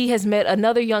here. He has met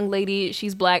another young lady.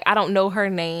 She's black. I don't know her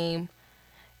name,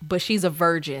 but she's a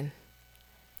virgin.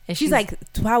 And she's like,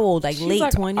 how old? Like late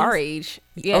 20s? Our age.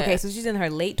 Yeah. Okay, so she's in her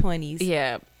late 20s.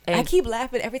 Yeah. And I keep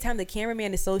laughing every time the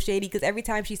cameraman is so shady because every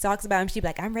time she talks about him, she's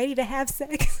like, I'm ready to have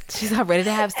sex. She's not ready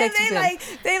to have sex with him.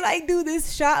 They do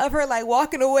this shot of her like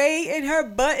walking away and her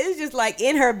butt is just like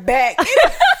in her back. And she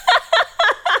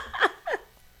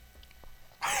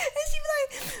be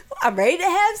like, I'm ready to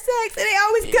have sex. And they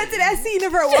always cut to that scene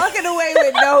of her walking away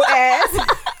with no ass.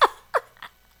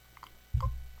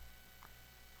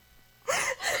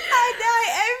 I die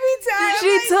every time.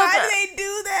 Why do they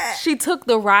do that? She took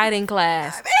the riding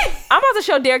class. I'm about to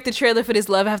show Derek the trailer for this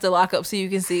Love After Lockup so you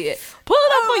can see it. Pull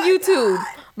it up on YouTube. God.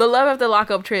 The Love After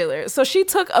Lockup trailer. So she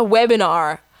took a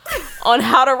webinar on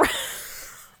how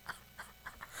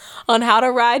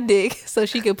to ride dick so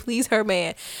she could please her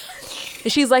man.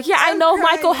 And she's like, I know crying.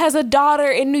 Michael has a daughter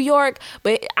in New York,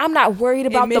 but I'm not worried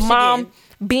about the mom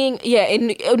being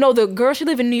the girl should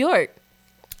live in New York.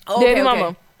 Okay,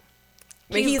 mama.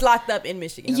 But he's locked up in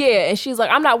Michigan. Yeah, and she's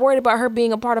like, I'm not worried about her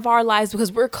being a part of our lives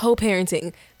because we're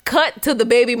co-parenting. Cut to the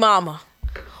baby mama,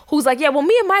 who's like, yeah, well,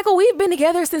 me and Michael, we've been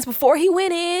together since before he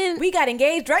went in. We got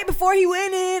engaged right before he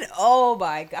went in. Oh,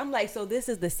 my God. I'm like, so this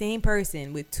is the same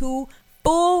person with two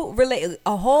full fiancés.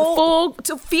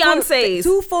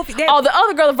 Two full. The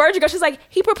other girl, the virgin girl, she's like,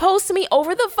 he proposed to me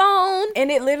over the phone.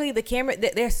 And it literally, the camera,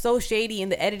 they're so shady in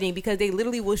the editing because they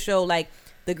literally will show like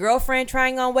the girlfriend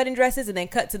trying on wedding dresses and then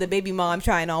cut to the baby mom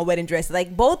trying on wedding dresses.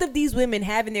 Like both of these women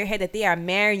have in their head that they are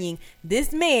marrying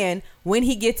this man when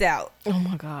he gets out. Oh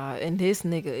my God. And this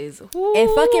nigga is. Ooh. And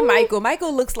fucking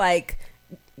Michael looks like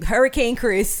Hurricane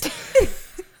Chris.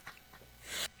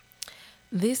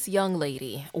 This young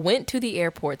lady went to the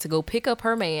airport to go pick up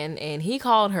her man, and he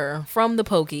called her from the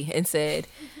pokey and said,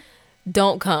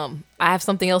 don't come. I have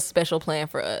something else special planned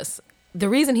for us. The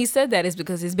reason he said that is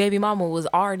because his baby mama was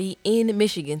already in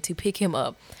Michigan to pick him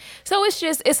up. So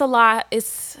it's a lot.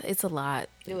 It's a lot.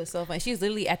 It was so fun. She was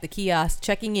literally at the kiosk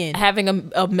checking in. Having a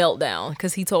meltdown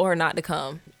because he told her not to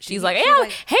come. She's like, hey, I'm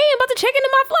about to check into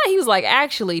my flight. He was like,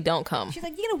 actually, don't come. She's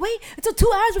like, you gonna wait until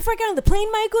 2 hours before I get on the plane,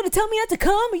 Michael, to tell me not to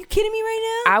come? Are you kidding me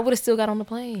right now? I would have still got on the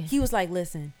plane. He was like,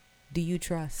 listen, do you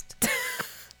trust?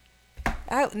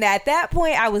 Now at that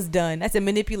point, I was done. That's a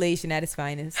manipulation at its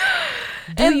finest.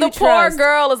 And the poor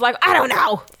girl is like, I don't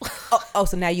know.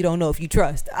 So now you don't know if you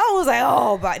trust. I was like,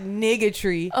 about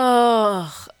niggatry.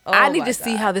 I need to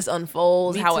see how this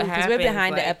unfolds, how it happens. We're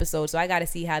behind the episode, so I got to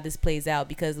see how this plays out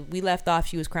because we left off,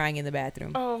 she was crying in the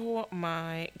bathroom. Oh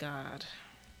my God.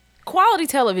 Quality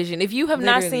television. If you have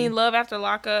not seen Love After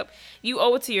Lockup, you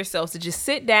owe it to yourself to just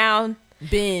sit down,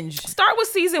 binge. Start with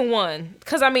season 1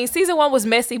 because season 1 was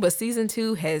messy, but season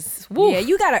 2 has yeah,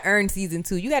 you gotta earn season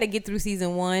 2. You gotta get through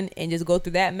season 1 and just go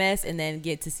through that mess and then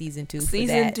get to season 2.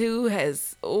 Season 2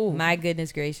 has my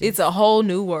goodness gracious, it's a whole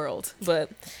new world.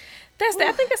 But that's that.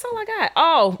 I think that's all I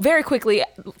got. Very quickly,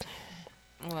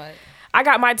 what I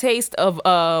got my taste of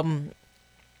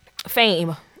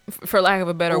fame, for lack of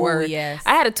a better word. Yes.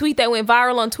 I had a tweet that went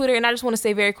viral on Twitter, and I just want to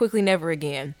say very quickly, never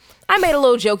again. I made a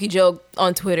little jokey joke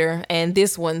on Twitter, and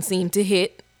this one seemed to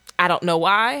hit. I don't know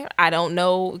why. I don't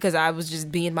know, because I was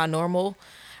just being my normal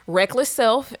reckless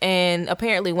self, and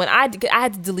apparently when I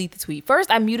had to delete the tweet. First,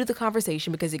 I muted the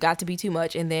conversation because it got to be too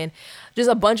much, and then just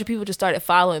a bunch of people just started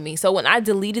following me. So when I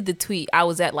deleted the tweet, I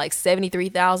was at like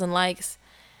 73,000 likes.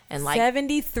 And like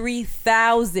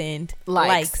 73,000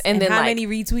 likes. And then how like, many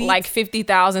retweets? Like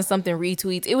 50,000 something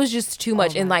retweets. It was just too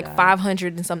much. And like God.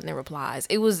 500 and something replies.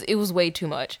 It was way too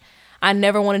much. I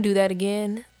never want to do that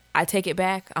again. I take it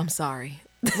back. I'm sorry.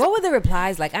 What were the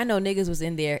replies like? I know niggas was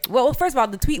in there. Well, first of all,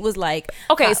 the tweet was like,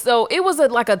 okay, so it was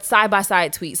like a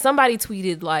side-by-side tweet. Somebody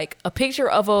tweeted like a picture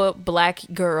of a black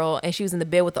girl and she was in the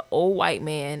bed with an old white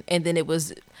man, and then it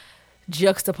was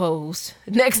juxtaposed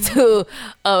next to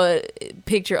a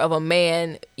picture of a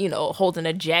man, holding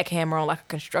a jackhammer on like a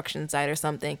construction site or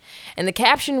something. And the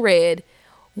caption read,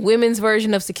 women's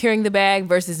version of securing the bag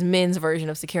versus men's version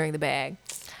of securing the bag.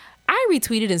 I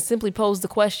retweeted and simply posed the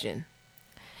question.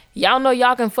 Y'all know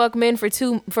y'all can fuck men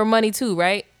for money too,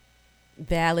 right?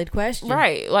 Valid question.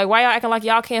 Right. Like, why y'all acting like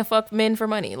y'all can't fuck men for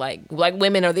money? Like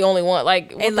women are the only one.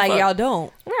 Like, and like y'all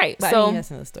don't. Right. But so that's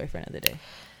another story for another day.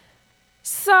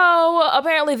 So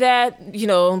apparently that,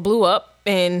 blew up,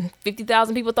 and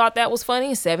 50,000 people thought that was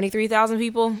funny. 73,000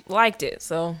 people liked it.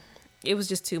 So it was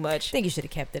just too much. I think you should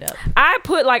have kept it up. I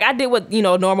did what,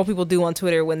 normal people do on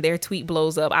Twitter when their tweet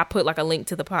blows up. I put like a link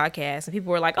to the podcast, and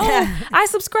people were like, oh, I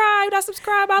subscribed.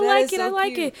 I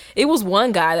like it. It was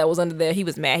one guy that was under there. He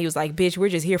was mad. He was like, bitch, we're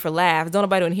just here for laughs. Don't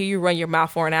nobody want to hear you run your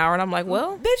mouth for an hour. And I'm like,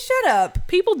 well, bitch, shut up.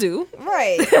 People do.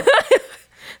 Right.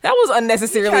 That was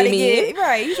unnecessarily mean.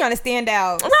 Right, you trying to stand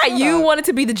out. Right, you wanted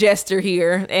to be the jester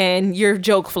here, and your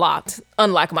joke flopped,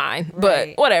 unlike mine.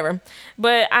 Right. But whatever.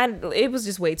 But it was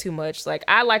just way too much. Like,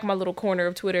 I like my little corner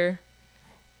of Twitter.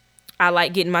 I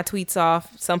like getting my tweets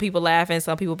off. Some people laughing,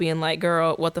 some people being like,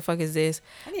 girl, what the fuck is this?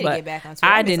 I need to get back on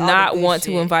Twitter. I did not want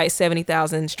to invite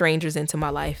 70,000 strangers into my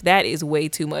life. That is way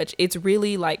too much. It's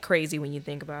really like crazy when you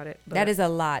think about it. But that is a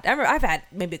lot. I remember I've had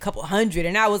maybe a couple hundred,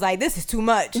 and I was like, this is too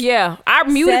much. Yeah. I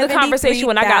muted the conversation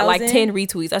when I got like 10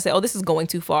 retweets. I said, oh, this is going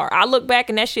too far. I look back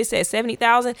and that shit said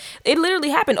 70,000. It literally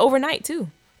happened overnight too.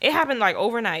 It happened like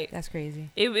overnight. That's crazy.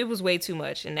 It was way too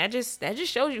much. And that just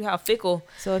shows you how fickle.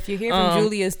 So if you're here from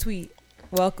Julia's tweet,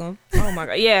 welcome. Oh my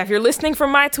God. Yeah, if you're listening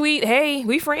from my tweet, hey,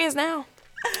 we friends now.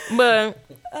 But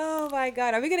oh my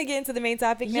God. Are we gonna get into the main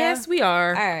topic now? Yes, we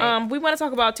are. All right. We want to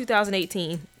talk about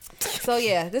 2018. So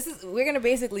yeah, we're gonna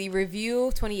basically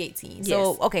review 2018. Yes.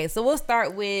 So okay, so we'll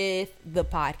start with the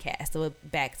podcast, so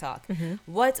with Back Talk. Mm-hmm.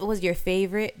 What was your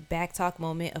favorite Back Talk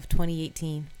moment of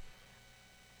 2018?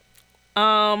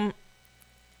 I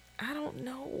don't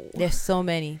know. There's so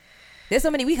many.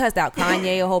 We cussed out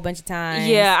Kanye a whole bunch of times.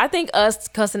 Yeah, I think us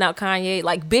cussing out Kanye,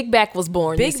 like Big Back was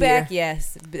born this year. Big Back,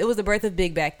 yes. It was the birth of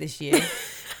Big Back this year.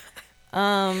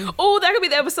 Oh, that could be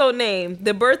the episode name.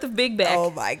 The Birth of Big Back.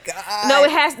 Oh my God. No,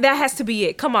 that has to be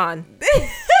it. Come on.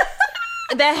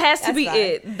 That has to be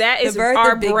it. That is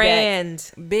our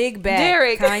brand. Big Back.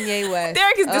 Derek. Kanye West.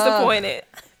 Derek is disappointed.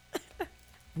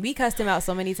 We cussed him out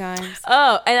so many times.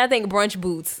 Oh, and I think Brunch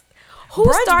Boots.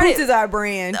 Brunch Boots is our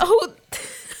brand. Who?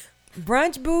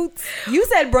 Brunch Boots. You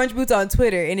said Brunch Boots on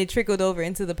Twitter, and it trickled over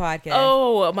into the podcast.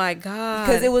 Oh my God!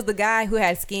 Because it was the guy who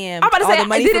had scammed I'm about to all say, the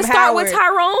money did from it start Howard. with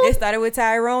Tyrone? It started with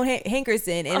Tyrone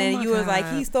Hankerson, and then you was like,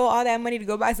 God. he stole all that money to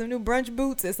go buy some new Brunch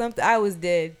Boots or something. I was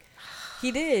dead.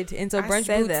 He did, and so Brunch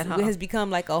Boots has become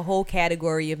like a whole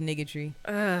category of niggatry.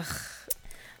 Ugh.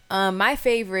 My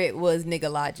favorite was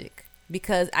Nigga Logic.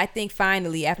 Because I think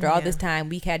finally, after all this time,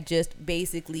 we had just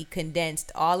basically condensed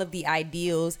all of the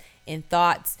ideals and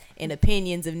thoughts and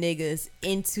opinions of niggas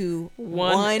into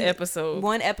one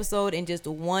episode and just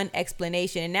one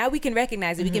explanation. And now we can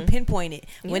recognize it. We can pinpoint it.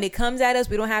 When it comes at us,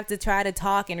 we don't have to try to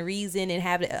talk and reason and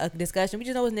have a discussion. We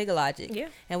just know it's Nigga Logic. Yeah.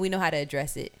 And we know how to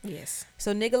address it. Yes.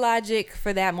 So Nigga Logic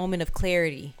for that moment of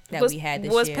clarity that we had this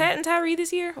year. Was Pat and Tyree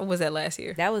this year, or was that last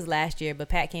year? That was last year, but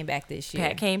Pat came back this year.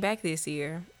 Pat came back this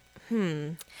year.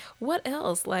 What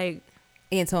else? Like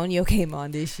Antonio came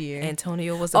on this year.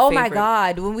 Antonio was a favorite. My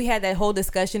God, when we had that whole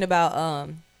discussion about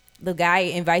the guy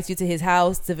invites you to his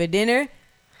house for dinner.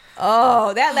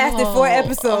 Oh, that lasted 4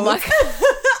 episodes. Oh my God.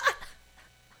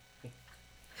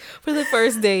 For the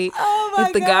first date.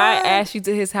 If the guy asked you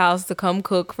to his house to come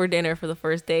cook for dinner for the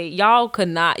first date, y'all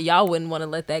wouldn't want to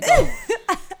let that go.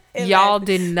 Y'all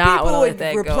did not want to let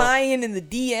that go. People replying in the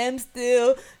DM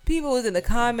still. People was in the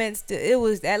comments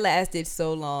still. That lasted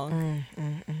so long.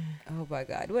 Oh my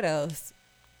God. What else?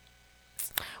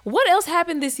 What else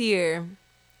happened this year?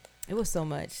 It was so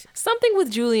much. Something with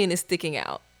Julian is sticking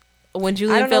out. When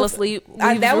Julian fell asleep,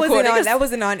 that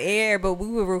wasn't on air, but we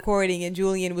were recording and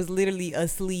Julian was literally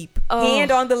asleep, hand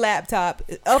on the laptop,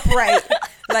 upright,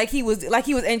 like he was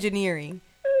engineering,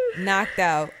 knocked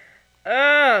out.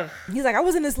 He's like, I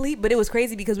wasn't asleep, but it was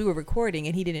crazy because we were recording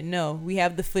and he didn't know. We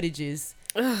have the footages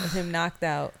of him knocked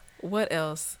out. What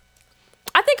else?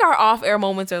 I think our off-air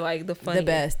moments are like the funniest.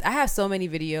 The best. I have so many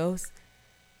videos.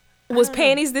 Was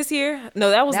Panties this year?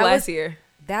 No, that was last year.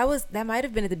 That might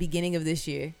have been at the beginning of this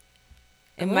year.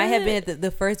 It might have been at the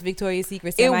first Victoria's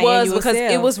Secret It was because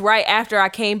it was right after I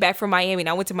came back from Miami, and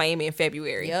I went to Miami in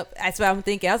February. Yep, that's what I'm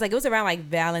thinking. I was like, it was around like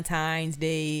Valentine's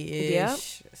Day-ish. Yep.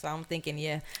 So I'm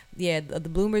thinking, the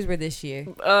bloomers were this year.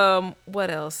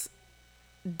 What else?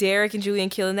 Derek and Julian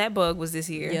killing that bug was this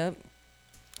year. Yep.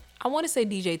 I want to say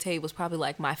DJ Tay was probably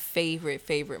like my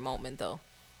favorite moment though.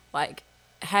 Like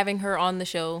having her on the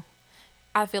show,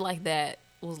 I feel like that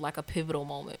was like a pivotal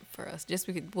moment for us. Just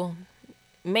because,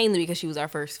 mainly because she was our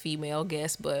first female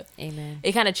guest, but Amen.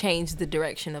 It kind of changed the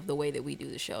direction of the way that we do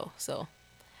the show. So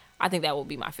I think that will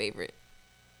be my favorite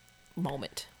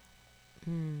moment.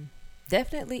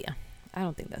 Definitely. I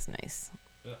don't think that's nice.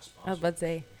 I was about to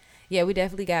say, yeah, we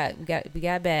definitely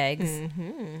got bags.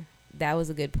 That was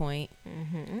a good point.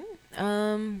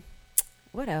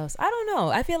 What else? I don't know.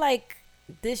 I feel like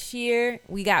this year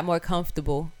we got more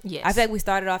comfortable. Yes. I feel like we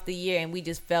started off the year and we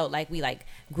just felt like we like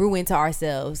grew into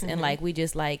ourselves and like we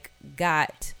just like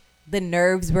got the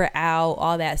nerves were out,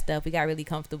 all that stuff. We got really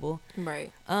comfortable.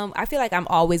 Right. I feel like I'm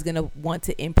always gonna want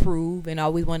to improve and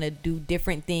always want to do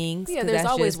different things. Yeah, there's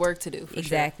always work to do.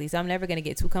 Exactly. Sure. So I'm never gonna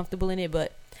get too comfortable in it,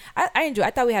 but I enjoy.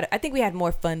 I think we had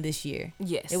more fun this year.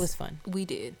 Yes, it was fun. We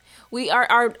did.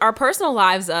 Our personal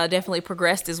lives definitely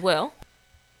progressed as well.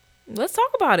 Let's talk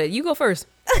about it. You go first.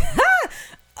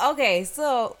 Okay,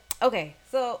 so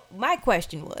my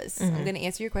question was, I'm gonna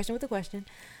answer your question with a question.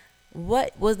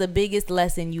 What was the biggest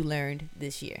lesson you learned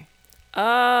this year?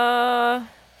 I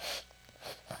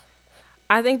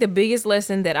think the biggest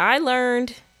lesson that I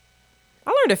learned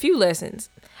a few lessons.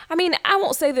 I mean, I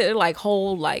won't say that they're like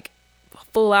whole, like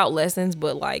full out lessons,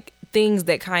 but like things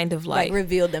that kind of like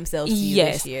revealed themselves to you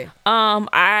this year.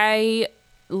 I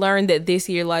learned that this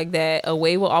year, like that a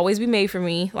way will always be made for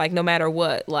me, like no matter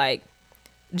what, like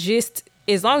just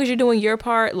as long as you're doing your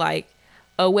part, like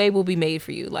a way will be made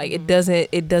for you. Like it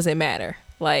doesn't matter.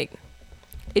 Like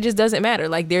it just doesn't matter.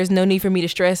 Like there's no need for me to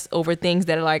stress over things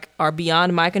that are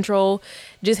beyond my control.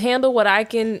 Just handle what I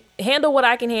can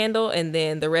handle, and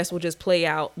then the rest will just play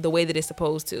out the way that it's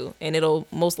supposed to, and it'll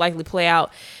most likely play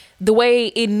out the way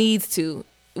it needs to,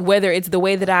 whether it's the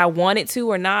way that I want it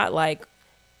to or not. Like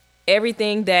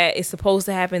everything that is supposed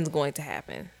to happen is going to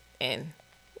happen. And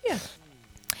yeah.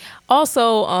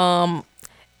 Also,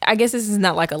 I guess this is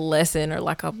not like a lesson or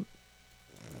like I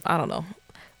don't know.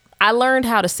 I learned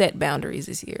how to set boundaries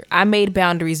this year. I made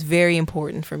boundaries very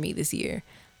important for me this year.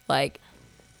 Like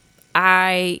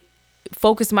I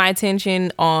focused my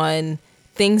attention on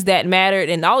things that mattered,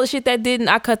 and all the shit that didn't,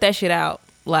 I cut that shit out.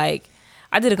 Like,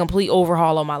 I did a complete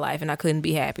overhaul on my life, and I couldn't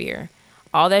be happier.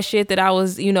 All that shit that I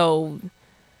was,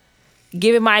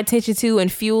 giving my attention to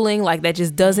and fueling, like, that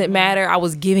just doesn't matter. I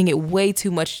was giving it way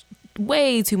too much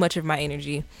of my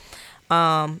energy.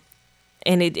 And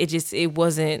it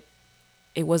wasn't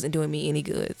doing me any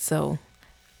good. So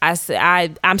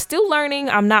I'm still learning.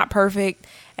 I'm not perfect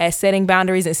at setting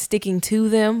boundaries and sticking to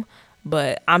them,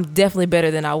 but I'm definitely better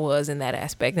than I was in that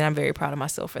aspect, and I'm very proud of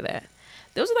myself for that.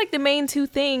 Those are like the main two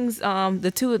things,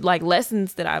 the two like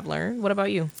lessons that I've learned. What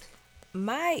about you?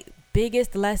 My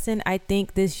biggest lesson, I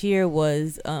think, this year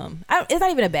was it's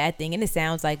not even a bad thing, and it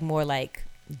sounds like more like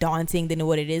daunting than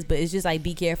what it is, but it's just like,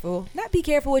 be careful. Not be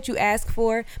careful what you ask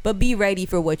for, but be ready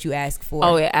for what you ask for.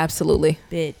 Oh yeah, absolutely,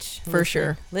 bitch. For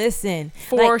sure. Listen,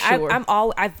 for sure.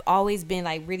 I've always been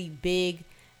like really big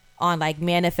on like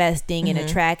manifesting and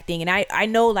attracting, and I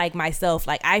know like myself,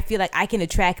 like I feel like I can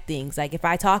attract things. Like if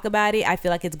I talk about it, I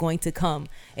feel like it's going to come,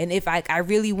 and if I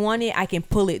really want it, I can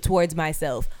pull it towards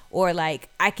myself, or like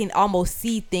I can almost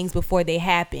see things before they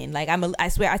happen. Like I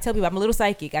swear, I tell people I'm a little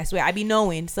psychic. I swear I be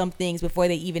knowing some things before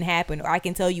they even happen, or I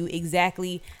can tell you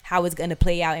exactly how it's gonna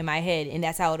play out in my head, and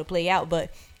that's how it'll play out. But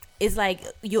it's like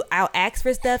I'll ask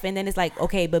for stuff, and then it's like,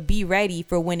 okay, but be ready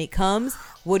for when it comes.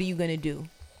 What are you gonna do?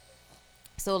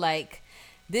 So like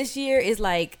this year is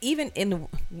like, even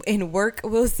in work,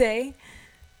 we'll say.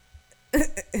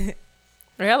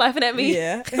 Are y'all laughing at me?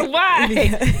 Yeah. Why?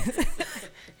 Yeah.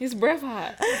 His breath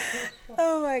hot.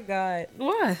 Oh my God.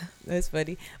 What? That's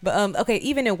funny. But okay,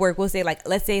 even in work, we'll say like,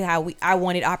 let's say I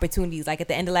wanted opportunities. Like at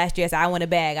the end of last year, I said I want a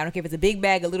bag. I don't care if it's a big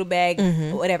bag, a little bag,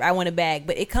 or whatever. I want a bag.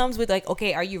 But it comes with like,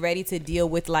 okay, are you ready to deal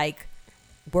with like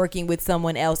working with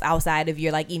someone else outside of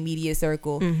your like immediate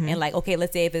circle? And like, okay,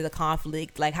 let's say if there's a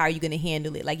conflict, like how are you going to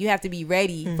handle it? Like you have to be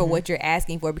ready for what you're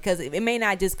asking for, because it may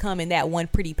not just come in that one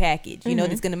pretty package. You know,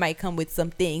 it's might come with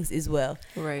some things as well.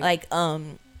 Right. Like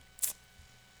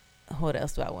what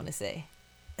else do I want to say?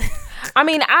 I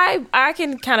mean, I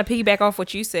can kind of piggyback off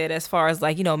what you said as far as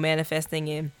like, manifesting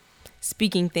and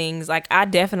speaking things. Like I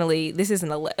definitely, this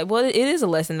isn't it is a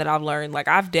lesson that I've learned. Like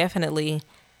I've definitely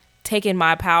taken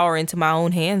my power into my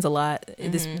own hands a lot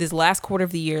this last quarter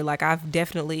of the year. Like I've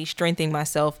definitely strengthened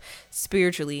myself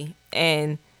spiritually,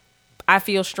 and I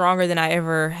feel stronger than I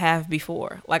ever have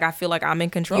before. Like I feel like I'm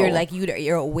in control.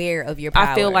 You're aware of your power.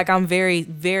 I feel like I'm very,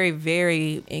 very,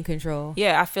 very in control.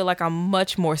 Yeah, I feel like I'm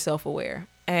much more self-aware,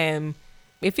 and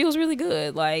it feels really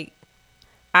good. Like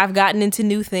I've gotten into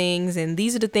new things, and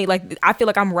these are the things, like I feel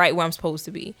like I'm right where I'm supposed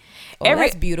to be.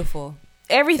 That's beautiful.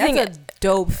 Everything, that's a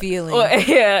dope feeling.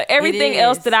 Yeah, everything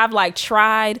else that I've like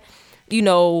tried,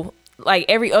 like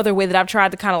every other way that I've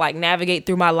tried to kind of like navigate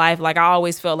through my life, like I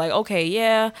always felt like, okay,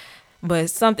 yeah, but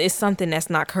it's something that's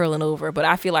not curling over. But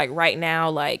I feel like right now,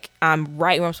 like I'm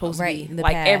right where I'm supposed to be.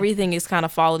 Like path. Everything is kind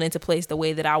of falling into place the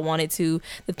way that I wanted to.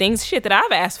 The shit that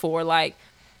I've asked for, like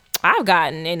I've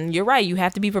gotten, and you're right, you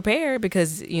have to be prepared,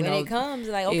 because when it comes,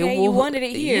 like, okay, you wanted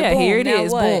it here. Yeah, boom, here it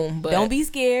is. What? Boom. But don't be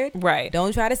scared. Right.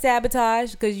 Don't try to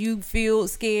sabotage because you feel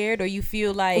scared, or you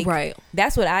feel like, right.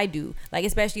 That's what I do. Like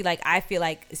especially like I feel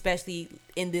like, especially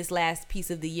in this last piece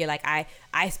of the year, like I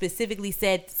specifically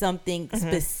said something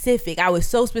specific. I was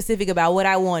so specific about what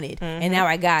I wanted, and now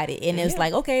I got it. And it's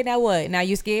like, okay, now what? Now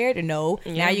you're scared, or no?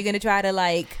 Now you're gonna try to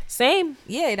like same.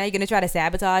 Yeah. Now you're gonna try to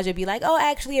sabotage and be like, oh,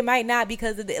 actually, it might not,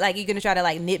 because of like you're gonna try to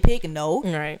like nitpick. No.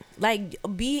 Right. Like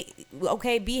be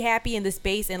happy in the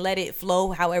space and let it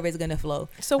flow however it's gonna flow.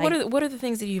 So like, what are the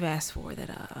things that you've asked for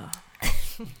that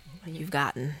you've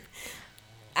gotten?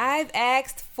 I've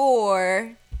asked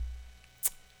for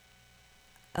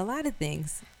a lot of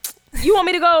things. You want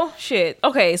me to go? Shit.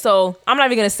 Okay, so I'm not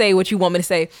even gonna say what you want me to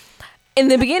say. In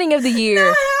the beginning of the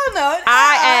year,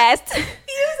 I asked. You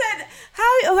said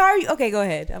how are you? Okay, go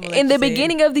ahead. In the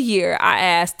beginning of the year, I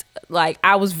asked, like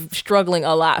I was struggling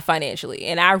a lot financially,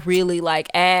 and I really like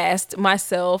asked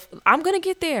myself, I'm gonna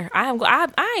get there. I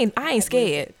ain't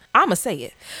scared. I'ma say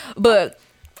it, but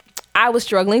I was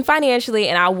struggling financially,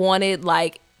 and I wanted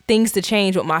like things to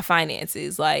change with my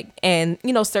finances, like, and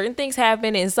certain things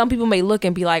happen, and some people may look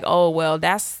and be like, oh well,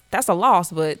 that's a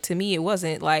loss, but to me it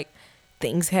wasn't. Like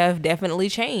things have definitely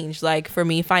changed, like for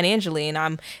me financially, and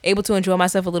I'm able to enjoy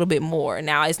myself a little bit more.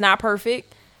 Now it's not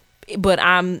perfect, but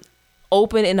I'm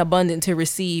open and abundant to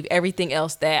receive everything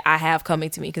else that I have coming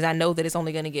to me, because I know that it's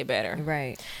only going to get better.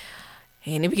 Right.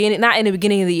 In the beginning, not in the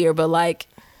beginning of the year, but like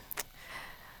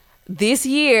this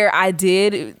year I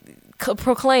did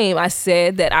proclaim, I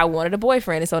said that I wanted a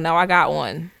boyfriend, and so now I got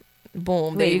one.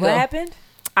 Boom. There you go. What happened?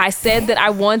 I said that I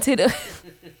wanted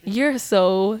You're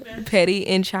so petty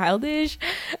and childish.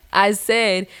 I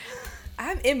said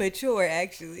I'm immature,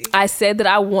 actually. I said that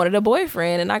I wanted a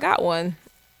boyfriend, and I got one.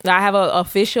 I have a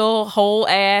official whole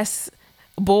ass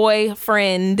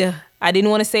boyfriend. I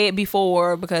didn't want to say it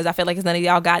before because I feel like it's none of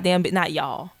y'all goddamn, but not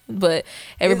y'all, but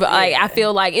everybody. Like, I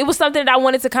feel like it was something that I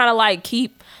wanted to kind of like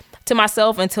keep to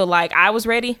myself until like I was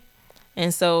ready.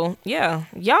 And so, yeah,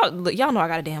 y'all know I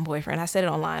got a damn boyfriend. I said it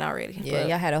online already. Yeah,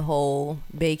 y'all had a whole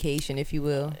vacation, if you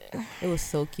will. It was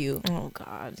so cute. Oh,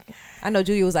 God. I know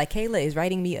Julia was like, Kayla is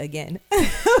writing me again.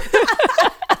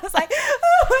 I was like,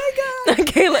 oh, my God.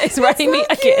 Kayla is writing me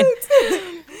again.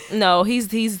 No, he's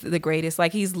the greatest.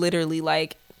 Like, he's literally,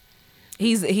 like,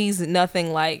 he's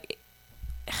nothing like...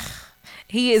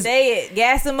 He is... Say it.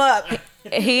 Gas him up.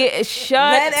 He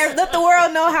let the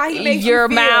world know how he makes your you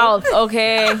feel. mouth,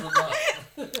 okay?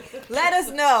 Let us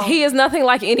know. He is nothing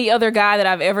like any other guy that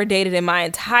I've ever dated in my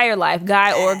entire life,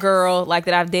 guy or girl, like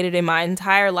that I've dated in my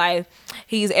entire life.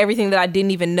 He's everything that I didn't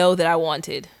even know that I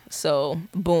wanted. So,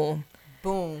 boom.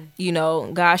 You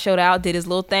know, God showed out, did his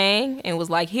little thing, and was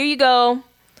like, here you go.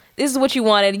 This is what you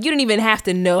wanted. You didn't even have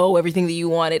to know everything that you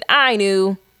wanted. I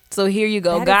knew. So here you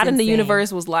go. That God in the insane.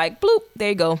 universe was like, bloop, there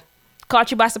you go.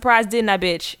 Caught you by surprise, didn't I,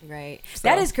 bitch? Right. So,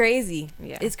 that is crazy.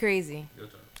 Yeah. It's crazy.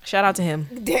 Shout out to him.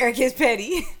 Derek is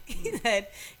petty. He said,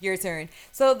 your turn.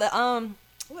 So the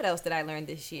what else did I learn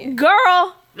this year?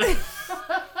 Girl.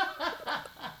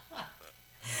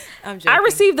 I'm joking. I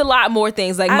received a lot more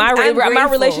things. Like I'm my grateful.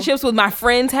 relationships with my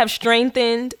friends have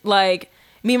strengthened. Like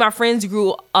me and my friends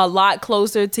grew a lot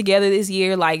closer together this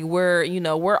year. Like we're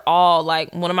all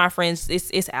like, one of my friends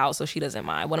it's out, so she doesn't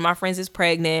mind. One of my friends is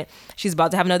pregnant. She's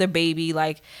about to have another baby.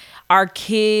 Like our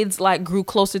kids like grew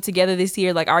closer together this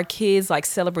year. Like our kids like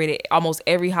celebrated almost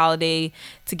every holiday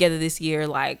together this year.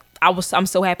 Like I'm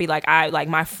so happy. Like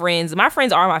my friends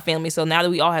are my family. So now that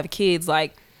we all have kids,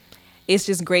 like it's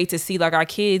just great to see like our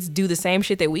kids do the same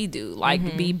shit that we do.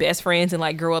 Like be best friends and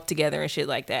like grow up together and shit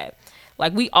like that.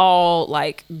 Like we all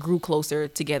like grew closer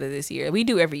together this year. We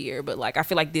do every year, but like I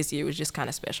feel like this year was just kind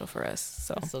of special for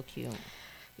us. So cute.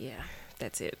 Yeah,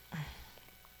 that's it.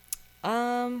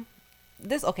 I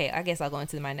guess I'll go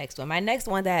into my next one. My next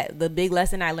one, that the big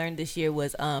lesson I learned this year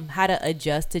was how to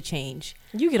adjust to change.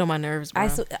 You get on my nerves, bro.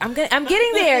 I'm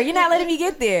getting there. You're not letting me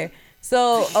get there.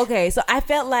 So I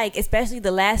felt like, especially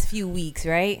the last few weeks,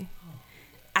 right?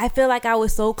 I feel like I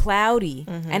was so cloudy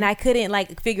and I couldn't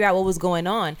like figure out what was going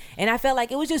on. And I felt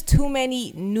like it was just too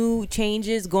many new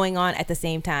changes going on at the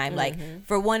same time. Like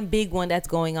for one big one that's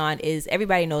going on is,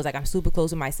 everybody knows like I'm super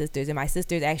close with my sisters, and my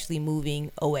sister's actually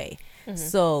moving away.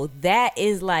 So that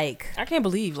is like, I can't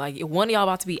believe like one of y'all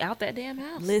about to be out that damn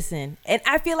house. Listen, and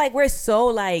I feel like we're so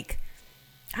like,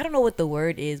 I don't know what the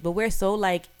word is, but we're so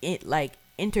like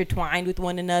intertwined with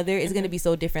one another. It's gonna be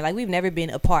so different. Like we've never been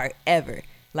apart ever.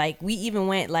 Like we even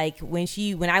went like when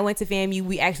I went to FAMU,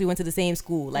 we actually went to the same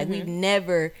school. Like we've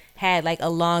never had like a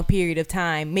long period of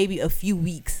time, maybe a few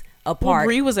weeks apart. Well,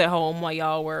 Bree was at home while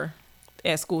y'all were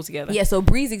at school together. Yeah, so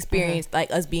Bree's experienced like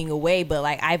us being away, but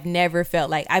like I've never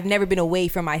been away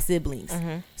from my siblings.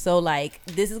 So like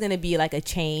this is gonna be like a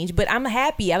change, but I'm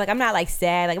happy. I'm not like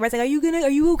sad. Like everybody's like,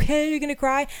 are you okay? You're gonna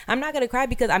cry? I'm not gonna cry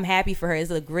because I'm happy for her. It's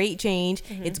a great change.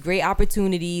 It's great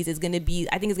opportunities. I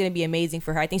think it's gonna be amazing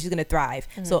for her. I think she's gonna thrive.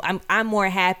 So I'm more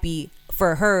happy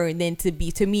for her than to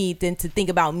think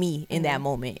about me in that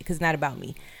moment, because it's not about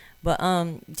me. But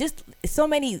just so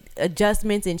many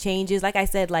adjustments and changes. Like I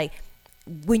said, like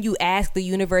when you ask the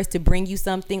universe to bring you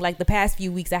something, like the past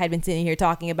few weeks I had been sitting here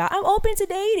talking about, I'm open to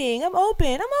dating, I'm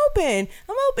open,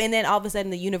 and then all of a sudden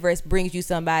the universe brings you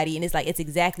somebody and it's like, it's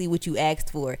exactly what you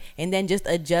asked for. And then just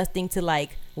adjusting to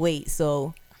like, wait,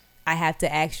 so I have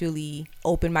to actually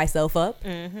open myself up.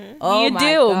 Oh You my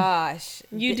do. gosh,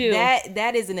 You do.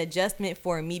 That is an adjustment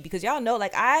for me, because y'all know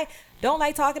like I don't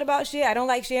like talking about shit. I don't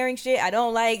like sharing shit. I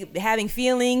don't like having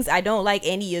feelings. I don't like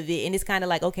any of it. And it's kind of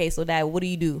like, okay, so that, what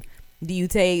do? Do you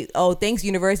take, oh, thanks,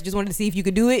 universe, just wanted to see if you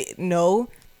could do it? No.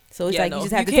 So it's you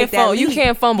just have to take that leap. You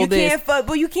can't fumble this.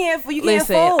 You can't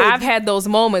Listen, fold. I've had those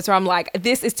moments where I'm like,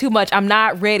 this is too much. I'm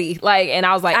not ready. Like, and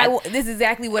I was like, this is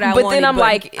exactly what I wanted. wanted. But then I'm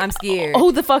like, I'm scared.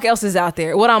 Who the fuck else is out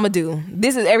there? What I'm going to do?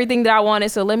 This is everything that I wanted.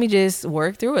 So let me just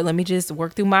work through it. Let me just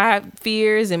work through my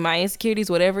fears and my insecurities,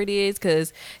 whatever it is,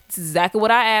 because it's exactly what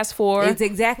I asked for. It's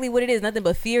exactly what it is. Nothing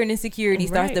but fear and insecurity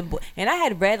starts to. And I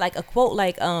had read like a quote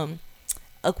like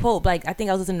I think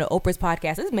I was listening to Oprah's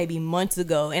podcast, this is maybe months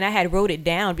ago, and I had wrote it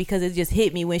down because it just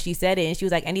hit me when she said it. And she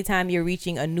was like, anytime you're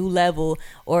reaching a new level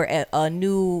or a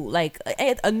new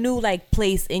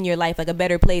place in your life, like a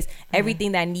better place,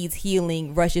 everything that needs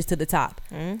healing rushes to the top.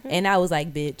 And I was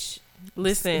like, bitch,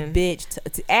 Listen, bitch,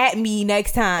 at me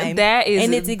next time. That is,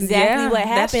 and it's exactly what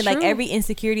happened. Like true. every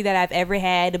insecurity that I've ever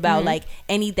had about like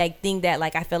any like thing that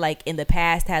like I feel like in the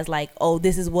past has like, oh,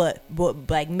 this is what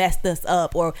like messed us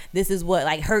up, or this is what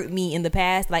like hurt me in the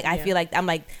past. Like I feel like I'm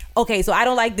like, okay, so I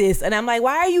don't like this, and I'm like,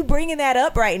 why are you bringing that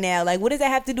up right now? Like, what does that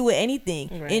have to do with anything?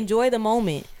 Right. Enjoy the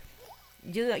moment.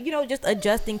 Just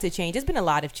adjusting to change. There's been a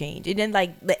lot of change, and then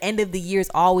like the end of the year is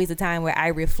always a time where I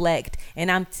reflect, and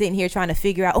I'm sitting here trying to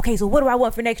figure out, okay, so what do I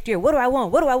want for next year? What do I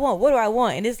want? What do I want? What do I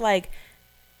want? And it's like,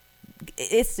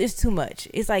 it's too much.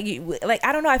 It's like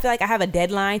I don't know. I feel like I have a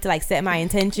deadline to like set my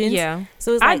intentions. Yeah.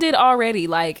 So it's I like, did already.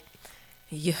 Like,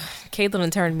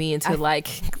 Caitlin turned me into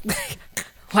like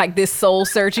this soul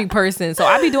searching person. So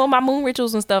I be doing my moon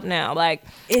rituals and stuff now. Like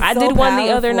I did one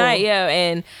the other night. Yeah,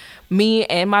 and me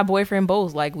and my boyfriend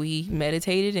both, like, we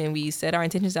meditated and we set our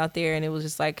intentions out there, and it was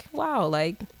just like, wow,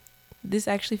 like, this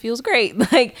actually feels great.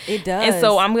 Like, it does. And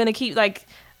so I'm gonna keep, like,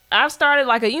 I've started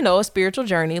like a spiritual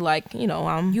journey. Like,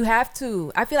 you have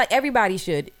to. I feel like everybody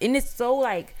should, and it's so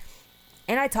like,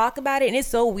 and I talk about it, and it's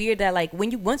so weird that like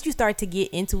once you start to get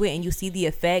into it and you see the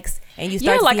effects and you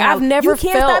start like, seeing how I've never you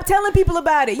can't stop telling people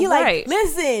about it. You're like,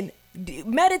 listen,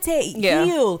 meditate,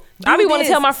 heal. I be want to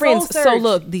tell my friends, so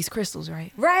look, these crystals,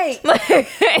 right? Right.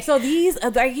 So these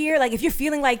are here, like if you're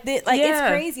feeling like this, like it's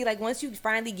crazy. Like once you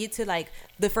finally get to like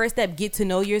the first step, get to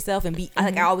know yourself and be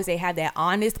like I always say, have that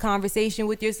honest conversation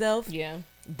with yourself. Yeah.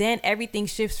 Then everything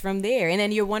shifts from there, and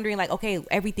then you're wondering like, okay,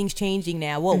 everything's changing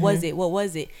now. What was it?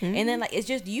 And then like it's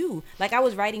just you. Like I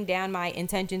was writing down my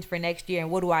intentions for next year and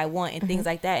what do I want and things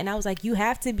like that, and I was like, you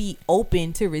have to be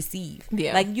open to receive.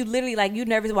 Like you literally, like you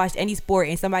never watched any sport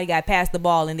and somebody got past the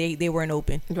ball and they weren't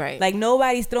open. Right. Like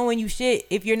nobody's throwing you shit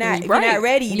if you're not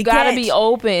ready. You gotta be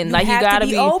open. You gotta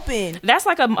be open. That's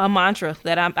like a mantra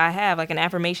that I have, like an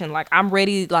affirmation. Like I'm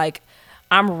ready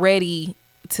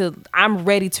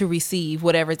to receive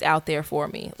whatever's out there for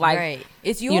me. Like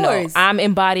it's yours. I'm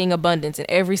embodying abundance in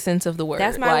every sense of the word.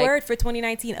 That's my word for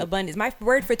 2019, abundance. My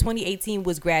word for 2018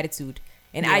 was gratitude.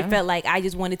 And I felt like I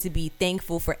just wanted to be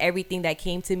thankful for everything that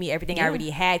came to me, everything I already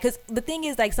had. Because the thing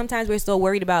is, like, sometimes we're so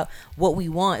worried about what we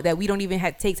want that we don't even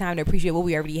have to take time to appreciate what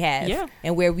we already have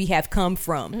and where we have come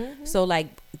from. So, like,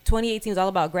 2018 was all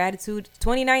about gratitude.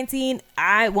 2019,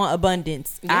 I want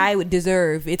abundance. I would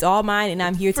deserve. It's all mine, and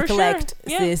I'm here to collect,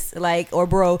 sis, like, or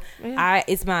bro.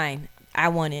 It's mine. I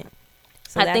want it.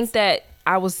 So I think that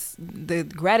the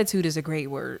gratitude is a great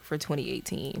word for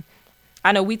 2018.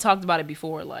 I know we talked about it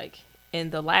before, like, and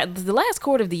the last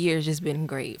quarter of the year has just been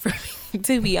great for me,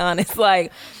 to be honest.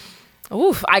 Like,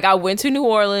 like I went to New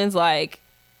Orleans. Like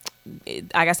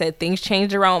I said, things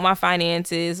changed around with my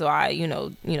finances. So I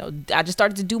just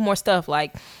started to do more stuff.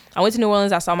 Like I went to New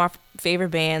Orleans. I saw my favorite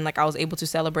band. Like I was able to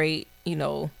celebrate,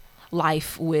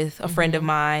 life with a friend of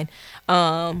mine.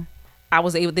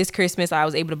 This Christmas, I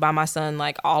was able to buy my son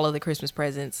like all of the Christmas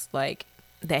presents like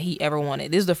that he ever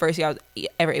wanted. This is the first year I was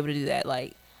ever able to do that.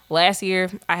 Like, last year,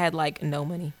 I had, like, no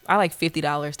money. I had, like,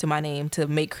 $50 to my name to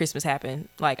make Christmas happen.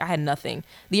 Like, I had nothing.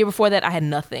 The year before that, I had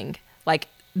nothing. Like,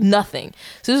 nothing.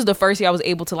 So this is the first year I was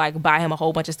able to, like, buy him a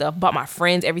whole bunch of stuff. Bought my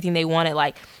friends everything they wanted.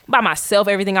 Like, buy myself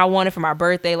everything I wanted for my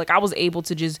birthday. Like, I was able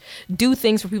to just do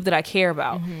things for people that I care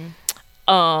about.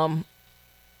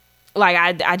 Like,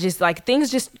 I just, like,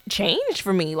 things just changed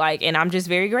for me. Like, and I'm just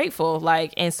very grateful.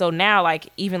 Like, and so now, like,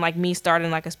 even, like, me starting,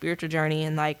 like, a spiritual journey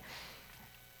and, like,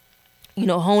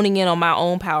 honing in on my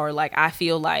own power, like I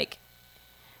feel like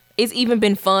it's even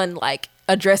been fun, like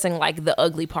addressing like the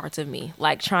ugly parts of me,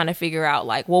 like trying to figure out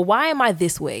like, well, why am I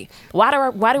this way? Why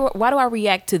do I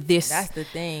react to this? That's the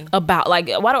thing. About like,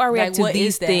 why do I react to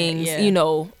these things?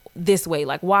 This way?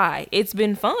 Like, why? It's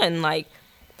been fun. Like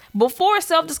before,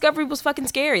 self-discovery was fucking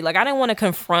scary. Like I didn't want to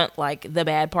confront like the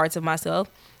bad parts of myself.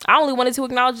 I only wanted to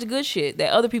acknowledge the good shit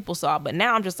that other people saw. But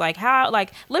now I'm just like,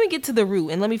 let me get to the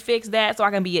root and let me fix that so I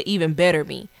can be an even better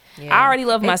me. Yeah. I already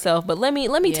love myself, but let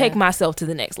me take myself to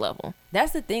the next level.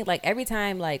 That's the thing. Like every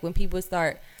time, like when people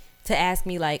start to ask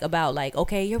me like about like,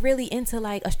 okay, you're really into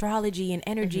like astrology and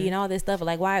energy and all this stuff.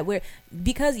 Like why?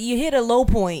 Because you hit a low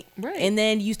point, right? And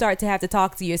then you start to have to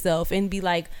talk to yourself and be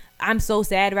like, I'm so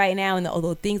sad right now, and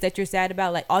the things that you're sad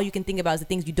about, like all you can think about is the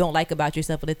things you don't like about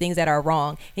yourself or the things that are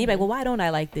wrong. And you're like, well, why don't I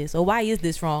like this? Or why is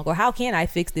this wrong? Or how can I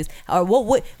fix this? Or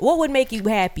what would make you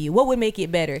happy? What would make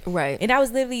it better? Right. And I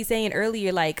was literally saying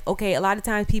earlier, like, okay, a lot of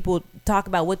times people talk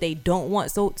about what they don't want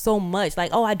so much.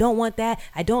 Like, oh, I don't want that.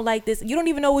 I don't like this. You don't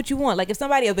even know what you want. Like if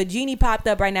a genie popped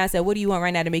up right now and said, what do you want right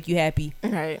now to make you happy?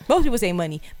 Right. Most people say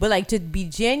money, but like to be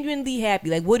genuinely happy,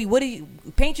 like what do you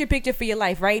paint your picture for your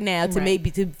life right now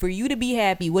to for you to be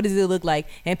happy. What does it look like?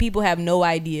 And people have no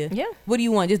idea. Yeah. What do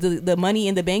you want? Just the money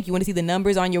in the bank? You want to see the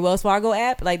numbers on your Wells Fargo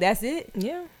app? Like, that's it?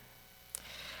 Yeah.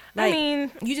 Like, I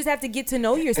mean, you just have to get to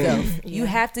know yourself. You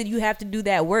have to do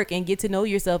that work and get to know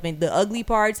yourself, and the ugly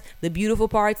parts, the beautiful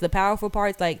parts, the powerful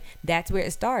parts. Like, that's where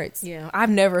it starts. yeah, I've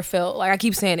never felt, like I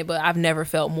keep saying it, but I've never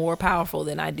felt more powerful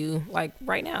than I do like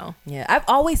right now. Yeah, I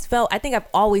think I've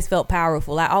always felt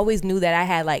powerful. I always knew that I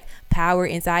had like power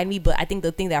inside me, but I think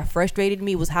the thing that frustrated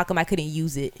me was how come I couldn't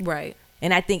use it. Right.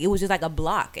 And I think it was just like a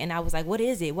block, and I was like, what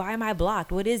is it? Why am I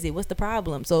blocked? What is it? What's the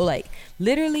problem? So like,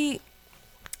 literally,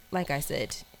 like I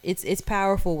said, it's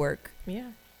powerful work.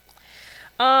 Yeah.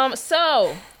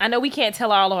 So I know we can't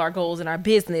tell all of our goals in our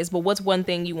business, but what's one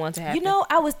thing you want to happen? You know,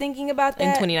 I was thinking about that in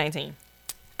 2019.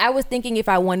 I was thinking if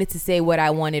I wanted to say what I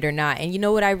wanted or not. And you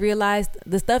know what I realized?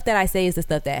 The stuff that I say is the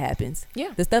stuff that happens.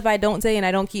 Yeah. The stuff I don't say and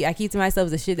I keep to myself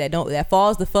is the shit that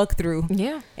falls the fuck through.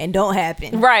 Yeah. And don't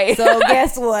happen. Right. So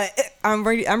guess what? I'm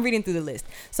reading through the list.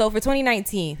 So for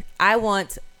 2019, I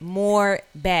want more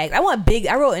bags.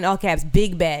 I wrote in all caps,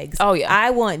 big bags. Oh yeah. I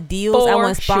want deals. I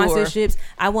want sponsorships. Sure.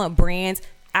 I want brands.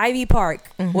 Ivy Park.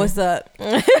 Mm-hmm. What's up?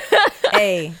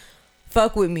 Hey.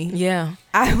 Fuck with me. Yeah.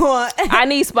 I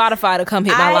need Spotify to come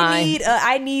hit my line.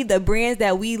 I need the brands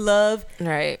that we love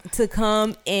right to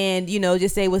come and, you know,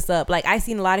 just say what's up. Like, I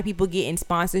seen a lot of people getting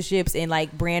sponsorships and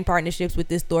like brand partnerships with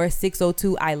this store,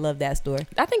 602. I love that store.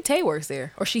 I think Tay works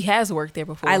there, or she has worked there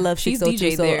before. I love She's 602.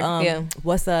 DJ so, there. Yeah.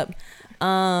 What's up?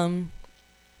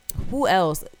 Who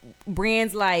else?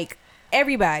 Brands like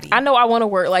everybody. I know I want to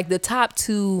work like the top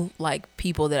two like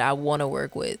people that I want to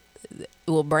work with.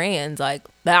 Well, brands like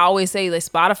that. I always say like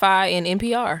Spotify and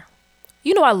NPR.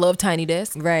 You know I love Tiny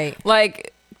Desk. Right.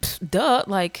 Like, duh.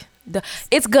 Like,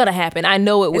 it's gonna happen. I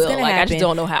know it will. Like, happen. I just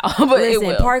don't know how. But listen, it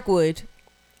will. Parkwood,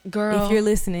 girl, if you're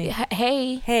listening,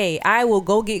 hey, I will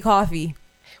go get coffee.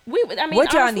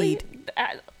 What y'all honestly, need?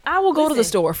 I will go to the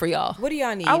store for y'all. What do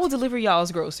y'all need? I will deliver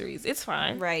y'all's groceries. It's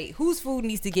fine. Right. Whose food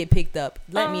needs to get picked up?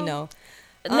 Let me know.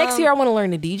 Next year, I want to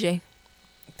learn to DJ.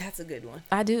 That's a good one.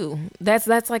 I do. That's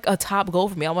like a top goal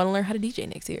for me. I want to learn how to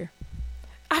DJ next year.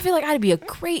 I feel like I'd be a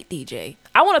great DJ.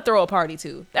 I want to throw a party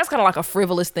too. That's kind of like a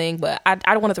frivolous thing, but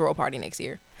I want to throw a party next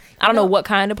year. I don't know what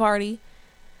kind of party.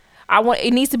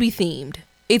 It needs to be themed.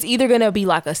 It's either going to be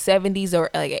like a 70s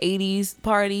or like an 80s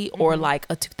party or like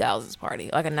a 2000s party,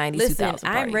 like a 90s, 2000s party.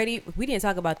 I'm ready. We didn't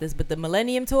talk about this, but the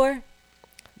Millennium Tour,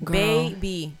 girl.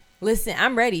 Baby, listen,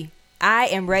 I'm ready. I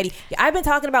am ready. I've been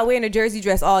talking about wearing a jersey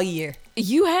dress all year.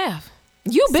 You have.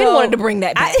 You've been wanting to bring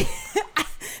that back.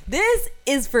 This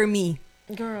is for me.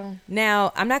 Girl.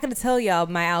 Now, I'm not going to tell y'all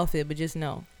my outfit, but just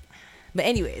know. But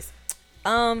anyways,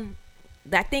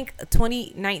 I think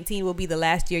 2019 will be the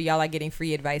last year y'all are getting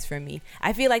free advice from me.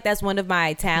 I feel like that's one of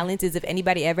my talents is if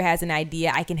anybody ever has an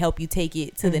idea, I can help you take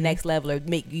it to the next level or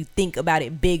make you think about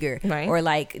it bigger. Right. Or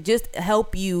like just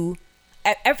help you.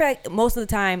 In fact, most of the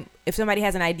time, if somebody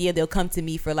has an idea, they'll come to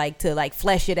me for like to like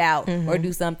flesh it out or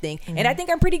do something. And I think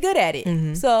I'm pretty good at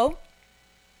it. So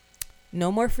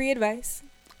no more free advice.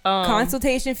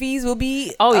 Consultation fees will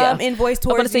be invoiced towards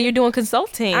you. I'm going to say you're doing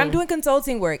consulting. I'm doing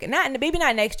consulting work. Maybe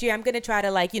not next year. I'm going to try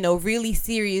to like, you know, really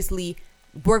seriously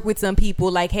work with some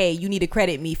people like, hey, you need to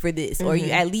credit me for this. Or you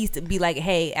at least be like,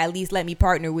 hey, at least let me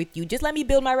partner with you. Just let me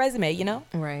build my resume, you know?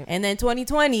 Right. And then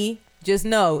 2020, just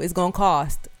know it's going to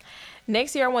cost.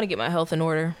 Next year, I want to get my health in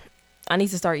order. I need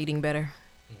to start eating better.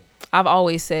 I've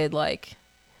always said like,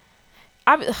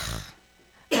 I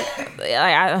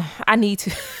need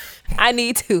to. I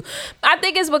need to. I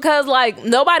think it's because like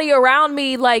nobody around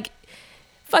me like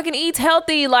fucking eats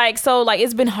healthy. Like, so like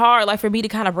it's been hard like for me to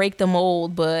kind of break the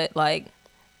mold. But like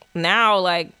now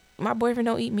like my boyfriend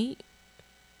don't eat meat.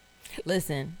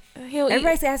 Listen,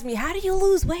 everybody's asking me, how do you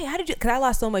lose weight? How did you? Because I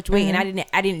lost so much weight and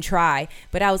I didn't try.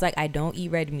 But I was like, I don't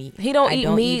eat red meat. He don't eat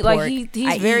meat. Like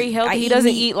he's very healthy. He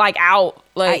doesn't eat like out.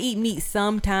 Like I eat meat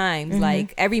sometimes.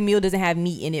 Like every meal doesn't have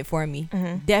meat in it for me.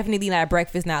 Definitely not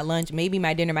breakfast, not lunch. Maybe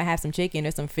my dinner might have some chicken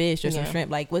or some fish or some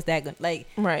shrimp. Like what's that? Like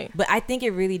right. But I think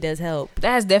it really does help.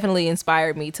 That has definitely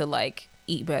inspired me to like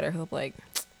eat better. Like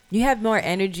you have more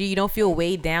energy. You don't feel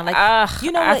weighed down. Like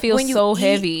you know, I feel so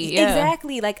heavy. Yeah.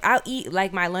 Exactly. Like I'll eat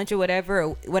like my lunch or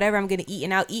whatever I'm gonna eat,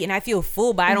 and I'll eat, and I feel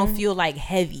full, but I don't feel like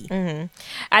heavy.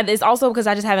 It's also because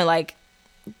I just haven't like.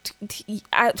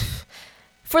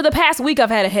 For the past week, I've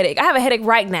had a headache. I have a headache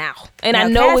right now, and now, I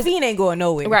know caffeine ain't going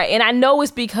nowhere. Right, and I know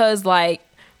it's because like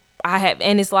I have,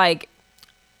 and it's like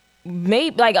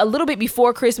maybe like a little bit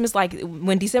before Christmas, like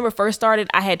when December 1st started,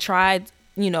 I had tried,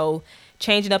 you know,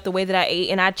 changing up the way that I ate,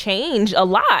 and I changed a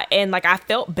lot, and like I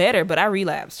felt better, but I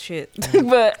relapsed. Shit,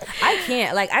 but I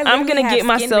can't. Like I'm gonna get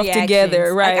myself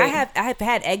together. Right. Like, I have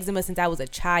had eczema since I was a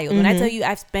child. When I tell you,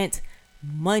 I've spent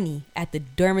money at the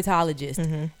dermatologist,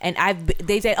 and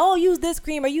they say, oh, use this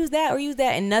cream or use that,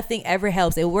 and nothing ever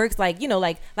helps. It works like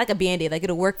like a Band-Aid. Like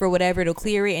it'll work for whatever, it'll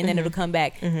clear it, and then it'll come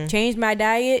back. Change my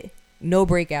diet, no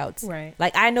breakouts. Right.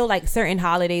 Like I know like certain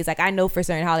holidays, like I know for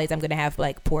certain holidays I'm gonna have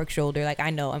like pork shoulder. Like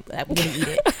I know I'm gonna eat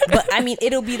it. But I mean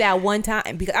it'll be that one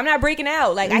time because I'm not breaking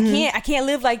out. Like I can't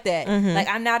live like that. Like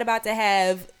I'm not about to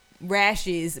have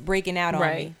rashes breaking out on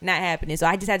me. Not happening. So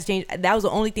I just had to change. That was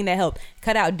the only thing that helped.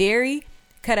 Cut out dairy.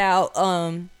 Cut out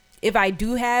if I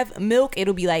do have milk,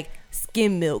 it'll be like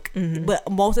skim milk. But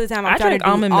most of the time I'm trying to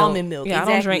do almond milk. Yeah,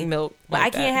 exactly. I don't drink milk. But I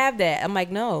can't have that. I'm like,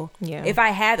 no. Yeah. If I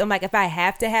have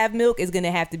to have milk, it's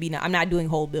gonna have to be. I'm not doing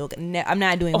whole milk. I'm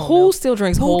not doing whole Who milk. still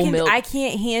drinks whole milk? I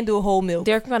can't handle whole milk.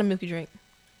 Derek, what kind of milk you drink?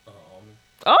 Almond.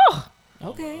 Oh.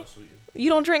 Okay. You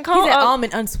don't drink He said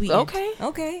almond unsweetened.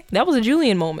 Okay. That was a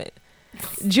Julian moment.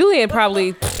 Julian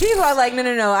probably people are like,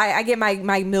 no. I get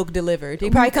my milk delivered.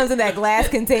 It probably comes in that glass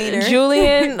container.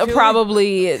 Julian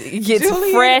probably gets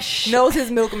fresh. Knows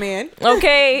his milkman.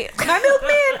 Okay. My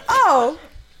milkman. Oh.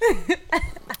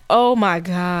 Oh my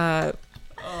God.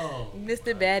 Oh,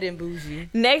 Mr. Bad and Bougie.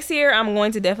 Next year, I'm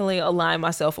going to definitely align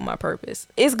myself with my purpose.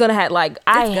 It's gonna have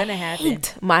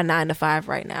hate my 9 to 5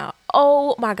 right now.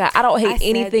 Oh my God, I don't hate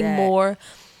anything more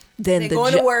than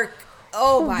going to work.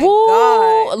 Oh my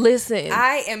God. Listen.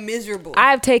 I am miserable.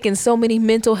 I've taken so many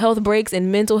mental health breaks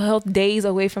and mental health days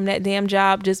away from that damn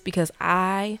job just because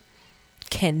I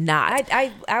cannot.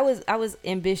 I was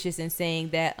ambitious in saying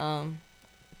that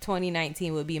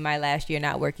 2019 would be my last year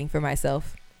not working for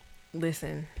myself.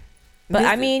 Listen. But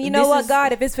I mean, you know what,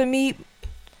 God, if it's for me.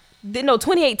 No,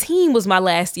 2018 was my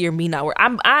last year me not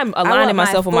working. I'm aligning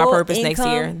myself with my purpose next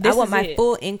year. I want my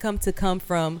full income to come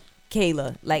from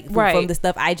Kayla, like from the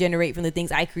stuff I generate, from the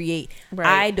things I create.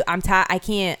 I'm tired. I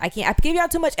can't. I give y'all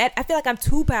too much. I feel like I'm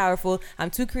too powerful. I'm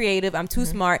too creative. I'm too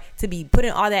smart to be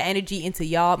putting all that energy into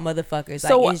y'all motherfuckers.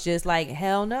 So like, it's just like,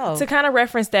 hell no. To kind of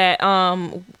reference that,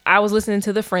 I was listening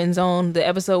to the Friend Zone, the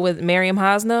episode with Miriam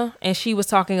Hasna, and she was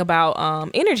talking about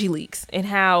energy leaks and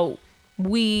how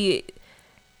we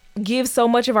give so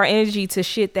much of our energy to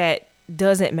shit that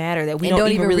doesn't matter, that we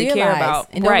don't even really care about,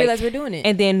 and don't realize we're doing it.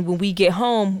 And then when we get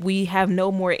home, we have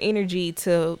no more energy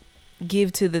to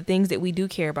give to the things that we do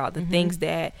care about, the things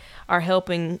that are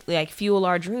helping like fuel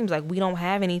our dreams. Like we don't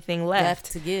have anything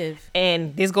left to give.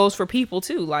 And this goes for people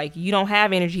too. Like you don't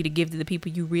have energy to give to the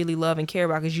people you really love and care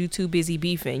about because you too busy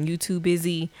beefing, you too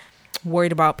busy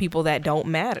worried about people that don't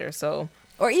matter. So,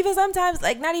 or even sometimes,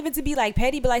 like, not even to be like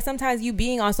petty, but like sometimes you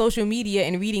being on social media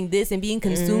and reading this and being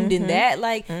consumed in that,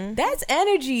 like that's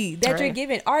energy that you're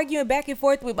giving, arguing back and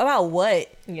forth about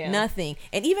what? Nothing.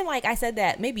 And even like I said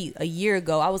that maybe a year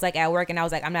ago, I was like at work and I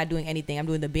was like, I'm not doing anything. I'm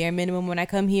doing the bare minimum when I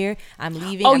come here. I'm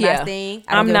leaving. I'm not staying.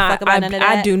 I don't give a fuck about none of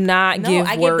that. I do not give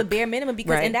I work. give the bare minimum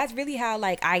because, and that's really how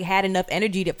like I had enough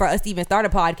energy for us to even start a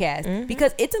podcast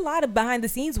because it's a lot of behind the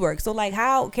scenes work. So like,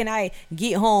 how can I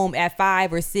get home at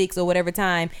 5 or 6 or whatever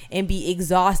time and be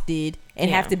exhausted and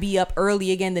have to be up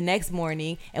early again the next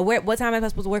morning? And what time am I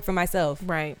supposed to work for myself?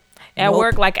 Right. At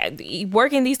work, like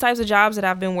working these types of jobs that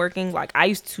I've been working, like I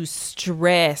used to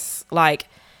stress. Like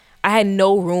I had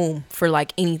no room for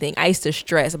like anything. I used to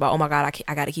stress about, oh my God,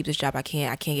 I got to keep this job. I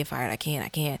can't get fired. I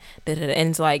can't. And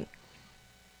it's like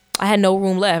I had no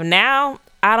room left. Now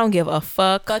I don't give a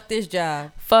fuck. Fuck this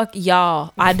job. Fuck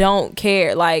y'all. I don't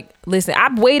care. Like, listen,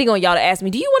 I'm waiting on y'all to ask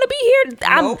me, do you want to be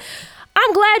here?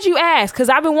 I'm glad you asked because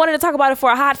I've been wanting to talk about it for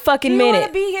a hot fucking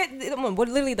minute. Do you want to be here?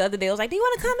 Literally the other day, I was like, do you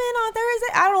want to come in on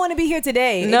Thursday? I don't want to be here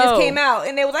today. No. It just came out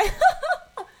and they was like,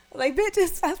 like, bitch,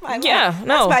 that's my life.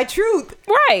 No. That's my truth.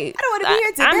 Right. I don't want to be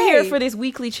here today. I'm here for this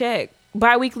weekly check,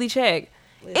 bi-weekly check.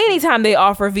 Listen. Anytime they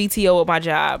offer VTO at my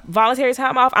job, voluntary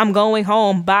time off, I'm going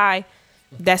home. Bye.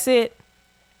 That's it.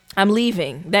 I'm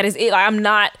leaving. That is it. Like, I'm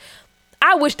not.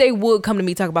 I wish they would come to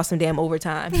me talk about some damn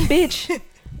overtime. Bitch.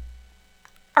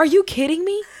 Are you kidding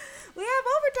me? We have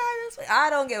overtime this week. I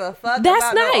don't give a fuck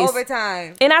about no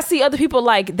overtime. And I see other people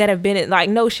like that have been at like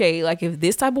no shade. Like if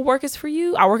this type of work is for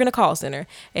you, I work in a call center.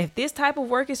 If this type of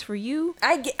work is for you,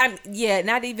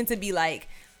 not even to be like,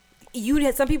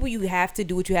 some people you have to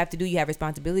do what you have to do. You have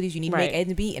responsibilities. You need to make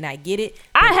ends meet, and I get it.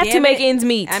 I have to make ends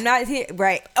meet. I'm not here,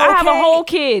 right? Okay. I have a whole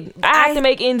kid. I have to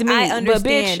make ends meet. I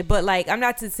understand, but like I'm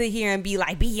not to sit here and be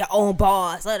like, be your own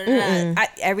boss.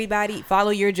 Everybody follow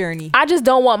your journey. I just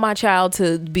don't want my child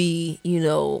to be,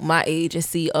 my age and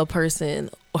see a person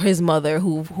or his mother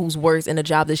who's worked in a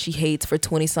job that she hates for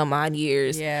 20 some odd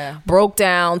years. Yeah. Broke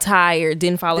down, tired,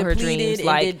 didn't follow her Depleted,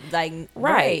 dreams. Like,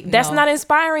 right. That's not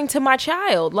inspiring to my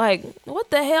child. Like, what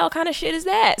the hell kind of shit is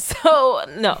that? So,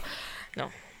 no.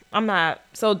 I'm not.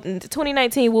 So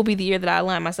 2019 will be the year that I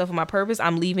align myself with my purpose.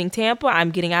 I'm leaving Tampa. I'm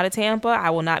getting out of Tampa. I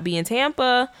will not be in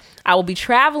Tampa. I will be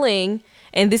traveling.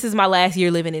 And this is my last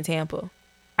year living in Tampa.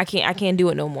 I can't do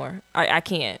it no more. I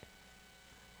can't.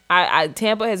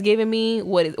 Tampa has given me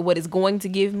what is going to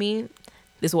give me.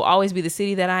 This will always be the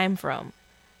city that I am from.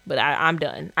 But I'm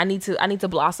done. I need to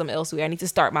blossom elsewhere. I need to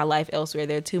start my life elsewhere.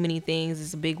 There are too many things.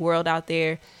 It's a big world out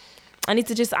there. I need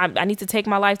to take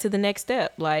my life to the next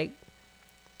step. Like,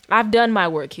 I've done my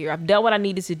work here. I've done what I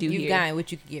needed to do here. You've gotten what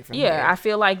you could get from here. Yeah, I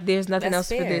feel like there's nothing That's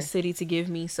else for fair. this city to give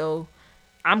me. So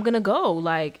I'm going to go.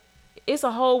 Like, it's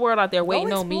a whole world out there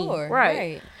waiting on me.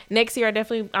 Right. Next year,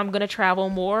 I'm going to travel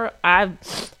more. I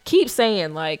keep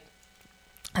saying, like,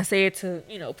 I say it to,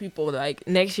 people, like,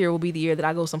 next year will be the year that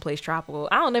I go someplace tropical.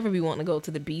 I don't ever be wanting to go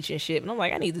to the beach and shit. But I'm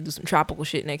like, I need to do some tropical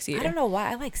shit next year. I don't know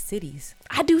why. I like cities.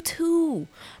 I do too.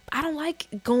 I don't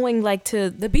like going, like, to...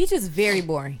 The beach is very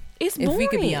boring. It's boring. If we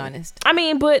could be honest. I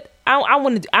mean, but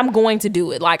I'm going to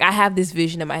do it. Like, I have this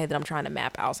vision in my head that I'm trying to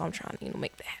map out. So I'm trying to,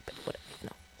 make that happen.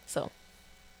 Whatever, So,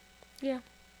 yeah.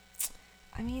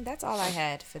 I mean, that's all I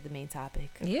had for the main topic.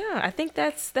 Yeah, I think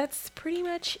that's pretty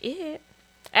much it.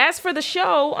 As for the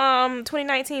show,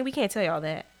 2019, we can't tell y'all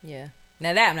that. Yeah.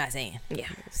 Now that I'm not saying. Yeah.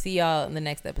 See y'all in the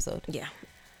next episode. Yeah.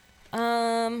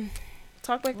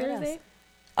 Talk Back Thursday?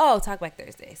 Oh, Talk Back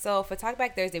Thursday. So for Talk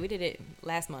Back Thursday, we did it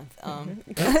last month.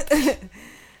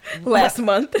 Last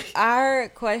month. Our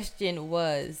question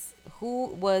was, who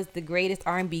was the greatest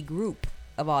R&B group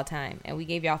of all time? And we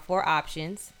gave y'all 4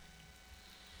 options.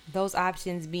 Those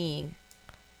options being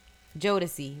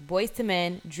Jodeci, Boyz II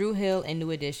Men, Dru Hill, and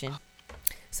New Edition.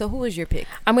 So who was your pick?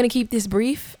 I'm going to keep this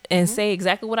brief and say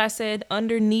exactly what I said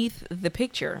underneath the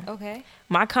picture. Okay.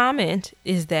 My comment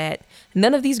is that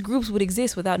none of these groups would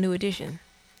exist without New Edition.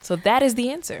 So that is the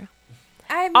answer.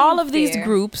 I mean, all of these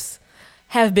groups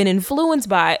have been influenced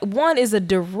by, one is a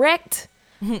direct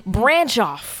branch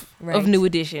off of New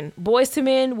Edition. Boyz II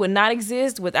Men would not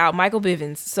exist without Michael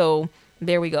Bivins. So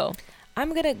there we go.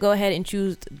 I'm going to go ahead and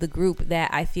choose the group that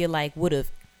I feel like would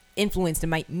have influenced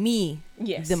me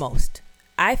the most.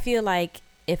 I feel like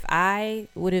if I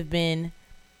would have been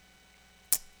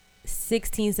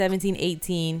 16, 17,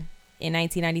 18 in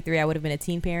 1993, I would have been a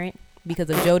teen parent because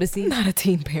of Jodeci. Not a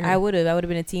teen parent. I would have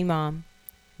been a teen mom.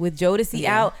 With Jodeci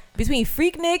out, between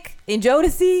Freaknik and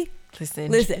Jodeci,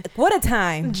 listen, what a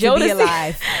time to be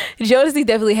alive. Jodeci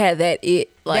definitely had that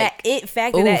it, like, that it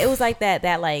factor. Oof. That it was like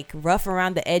that like rough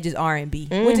around the edges R&B,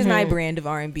 which is my brand of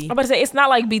R&B. I'm about to say, it's not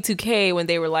like B2K when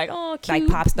they were like, oh, cute,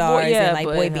 like pop stars and like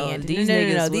boy no, band. These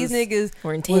niggas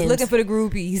were in was looking for the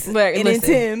groupies and in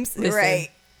Tim's, right?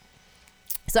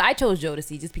 So I chose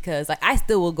Jodeci just because, like, I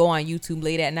still will go on YouTube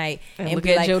late at night and look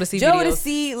be at like,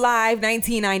 Jodeci live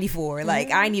 1994.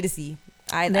 Like, I need to see.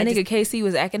 That nigga KC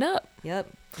was acting up. Yep.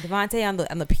 Devontae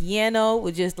on the piano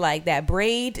with just like that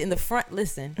braid in the front.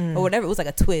 Listen, or whatever. It was like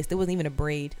a twist. It wasn't even a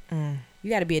braid. You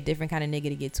got to be a different kind of nigga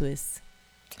to get twists.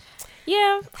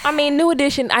 Yeah, I mean, New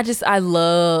Edition. I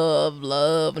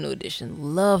love New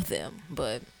Edition. Love them,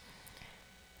 but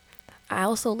I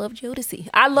also love Jodeci.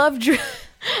 I love Dru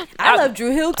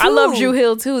Hill too. I love Dru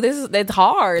Hill too. That's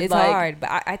hard. It's hard, but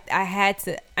I had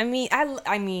to. I mean,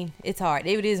 it's hard.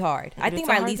 It is hard. I think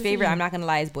my least favorite, I'm not gonna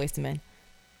lie, is Boyz II Men.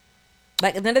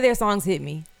 Like, none of their songs hit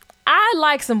me. I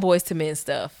like some Boyz II Men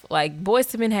stuff. Like,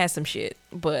 Boyz II Men has some shit,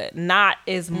 but not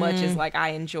as much as like I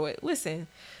enjoy it. Listen,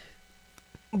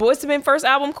 Boyz II Men first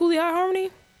album, Cooley High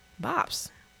Harmony, bops.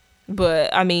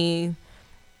 But I mean,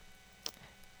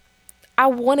 I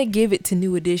want to give it to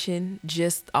New Edition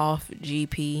just off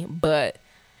GP, but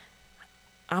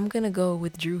I'm gonna go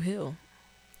with Dru Hill.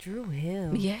 Dru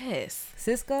Hill. Yes.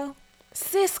 Cisco.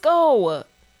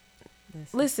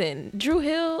 Listen, Dru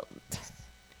Hill.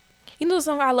 You know the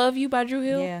song "I Love You" by Dru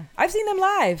Hill? Yeah, I've seen them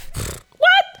live.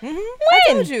 What? Mm-hmm. When? I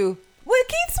told you with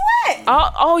Keith Sweat.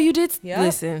 Oh, you did. Yep.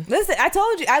 Listen. I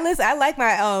told you. I like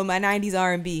my my 90s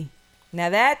R&B. Now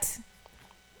that.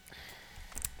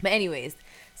 But anyways,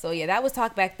 so yeah, that was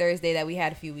Talk Back Thursday that we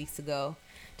had a few weeks ago.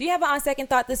 Do you have an on second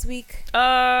thought this week?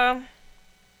 I'm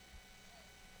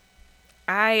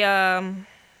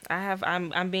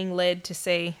being led to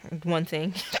say one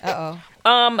thing.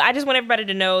 I just want everybody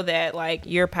to know that, like,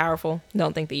 you're powerful.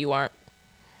 Don't think that you aren't.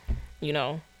 You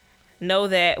know, know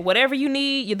that whatever you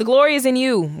need, the glory is in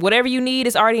you. Whatever you need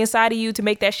is already inside of you to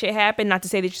make that shit happen. Not to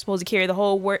say that you're supposed to carry the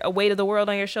whole weight of the world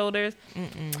on your shoulders.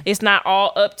 It's not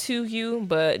all up to you,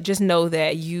 but just know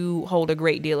that you hold a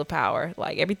great deal of power.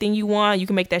 Like everything you want, you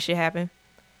can make that shit happen.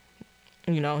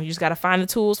 You know, you just got to find the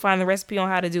tools, find the recipe on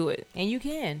how to do it. And you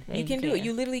can. You can do it.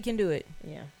 You literally can do it.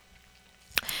 Yeah.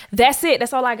 That's it.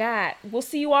 That's all I got. We'll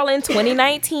see you all in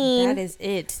 2019. That is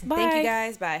it. Bye. Thank you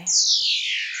guys. Bye.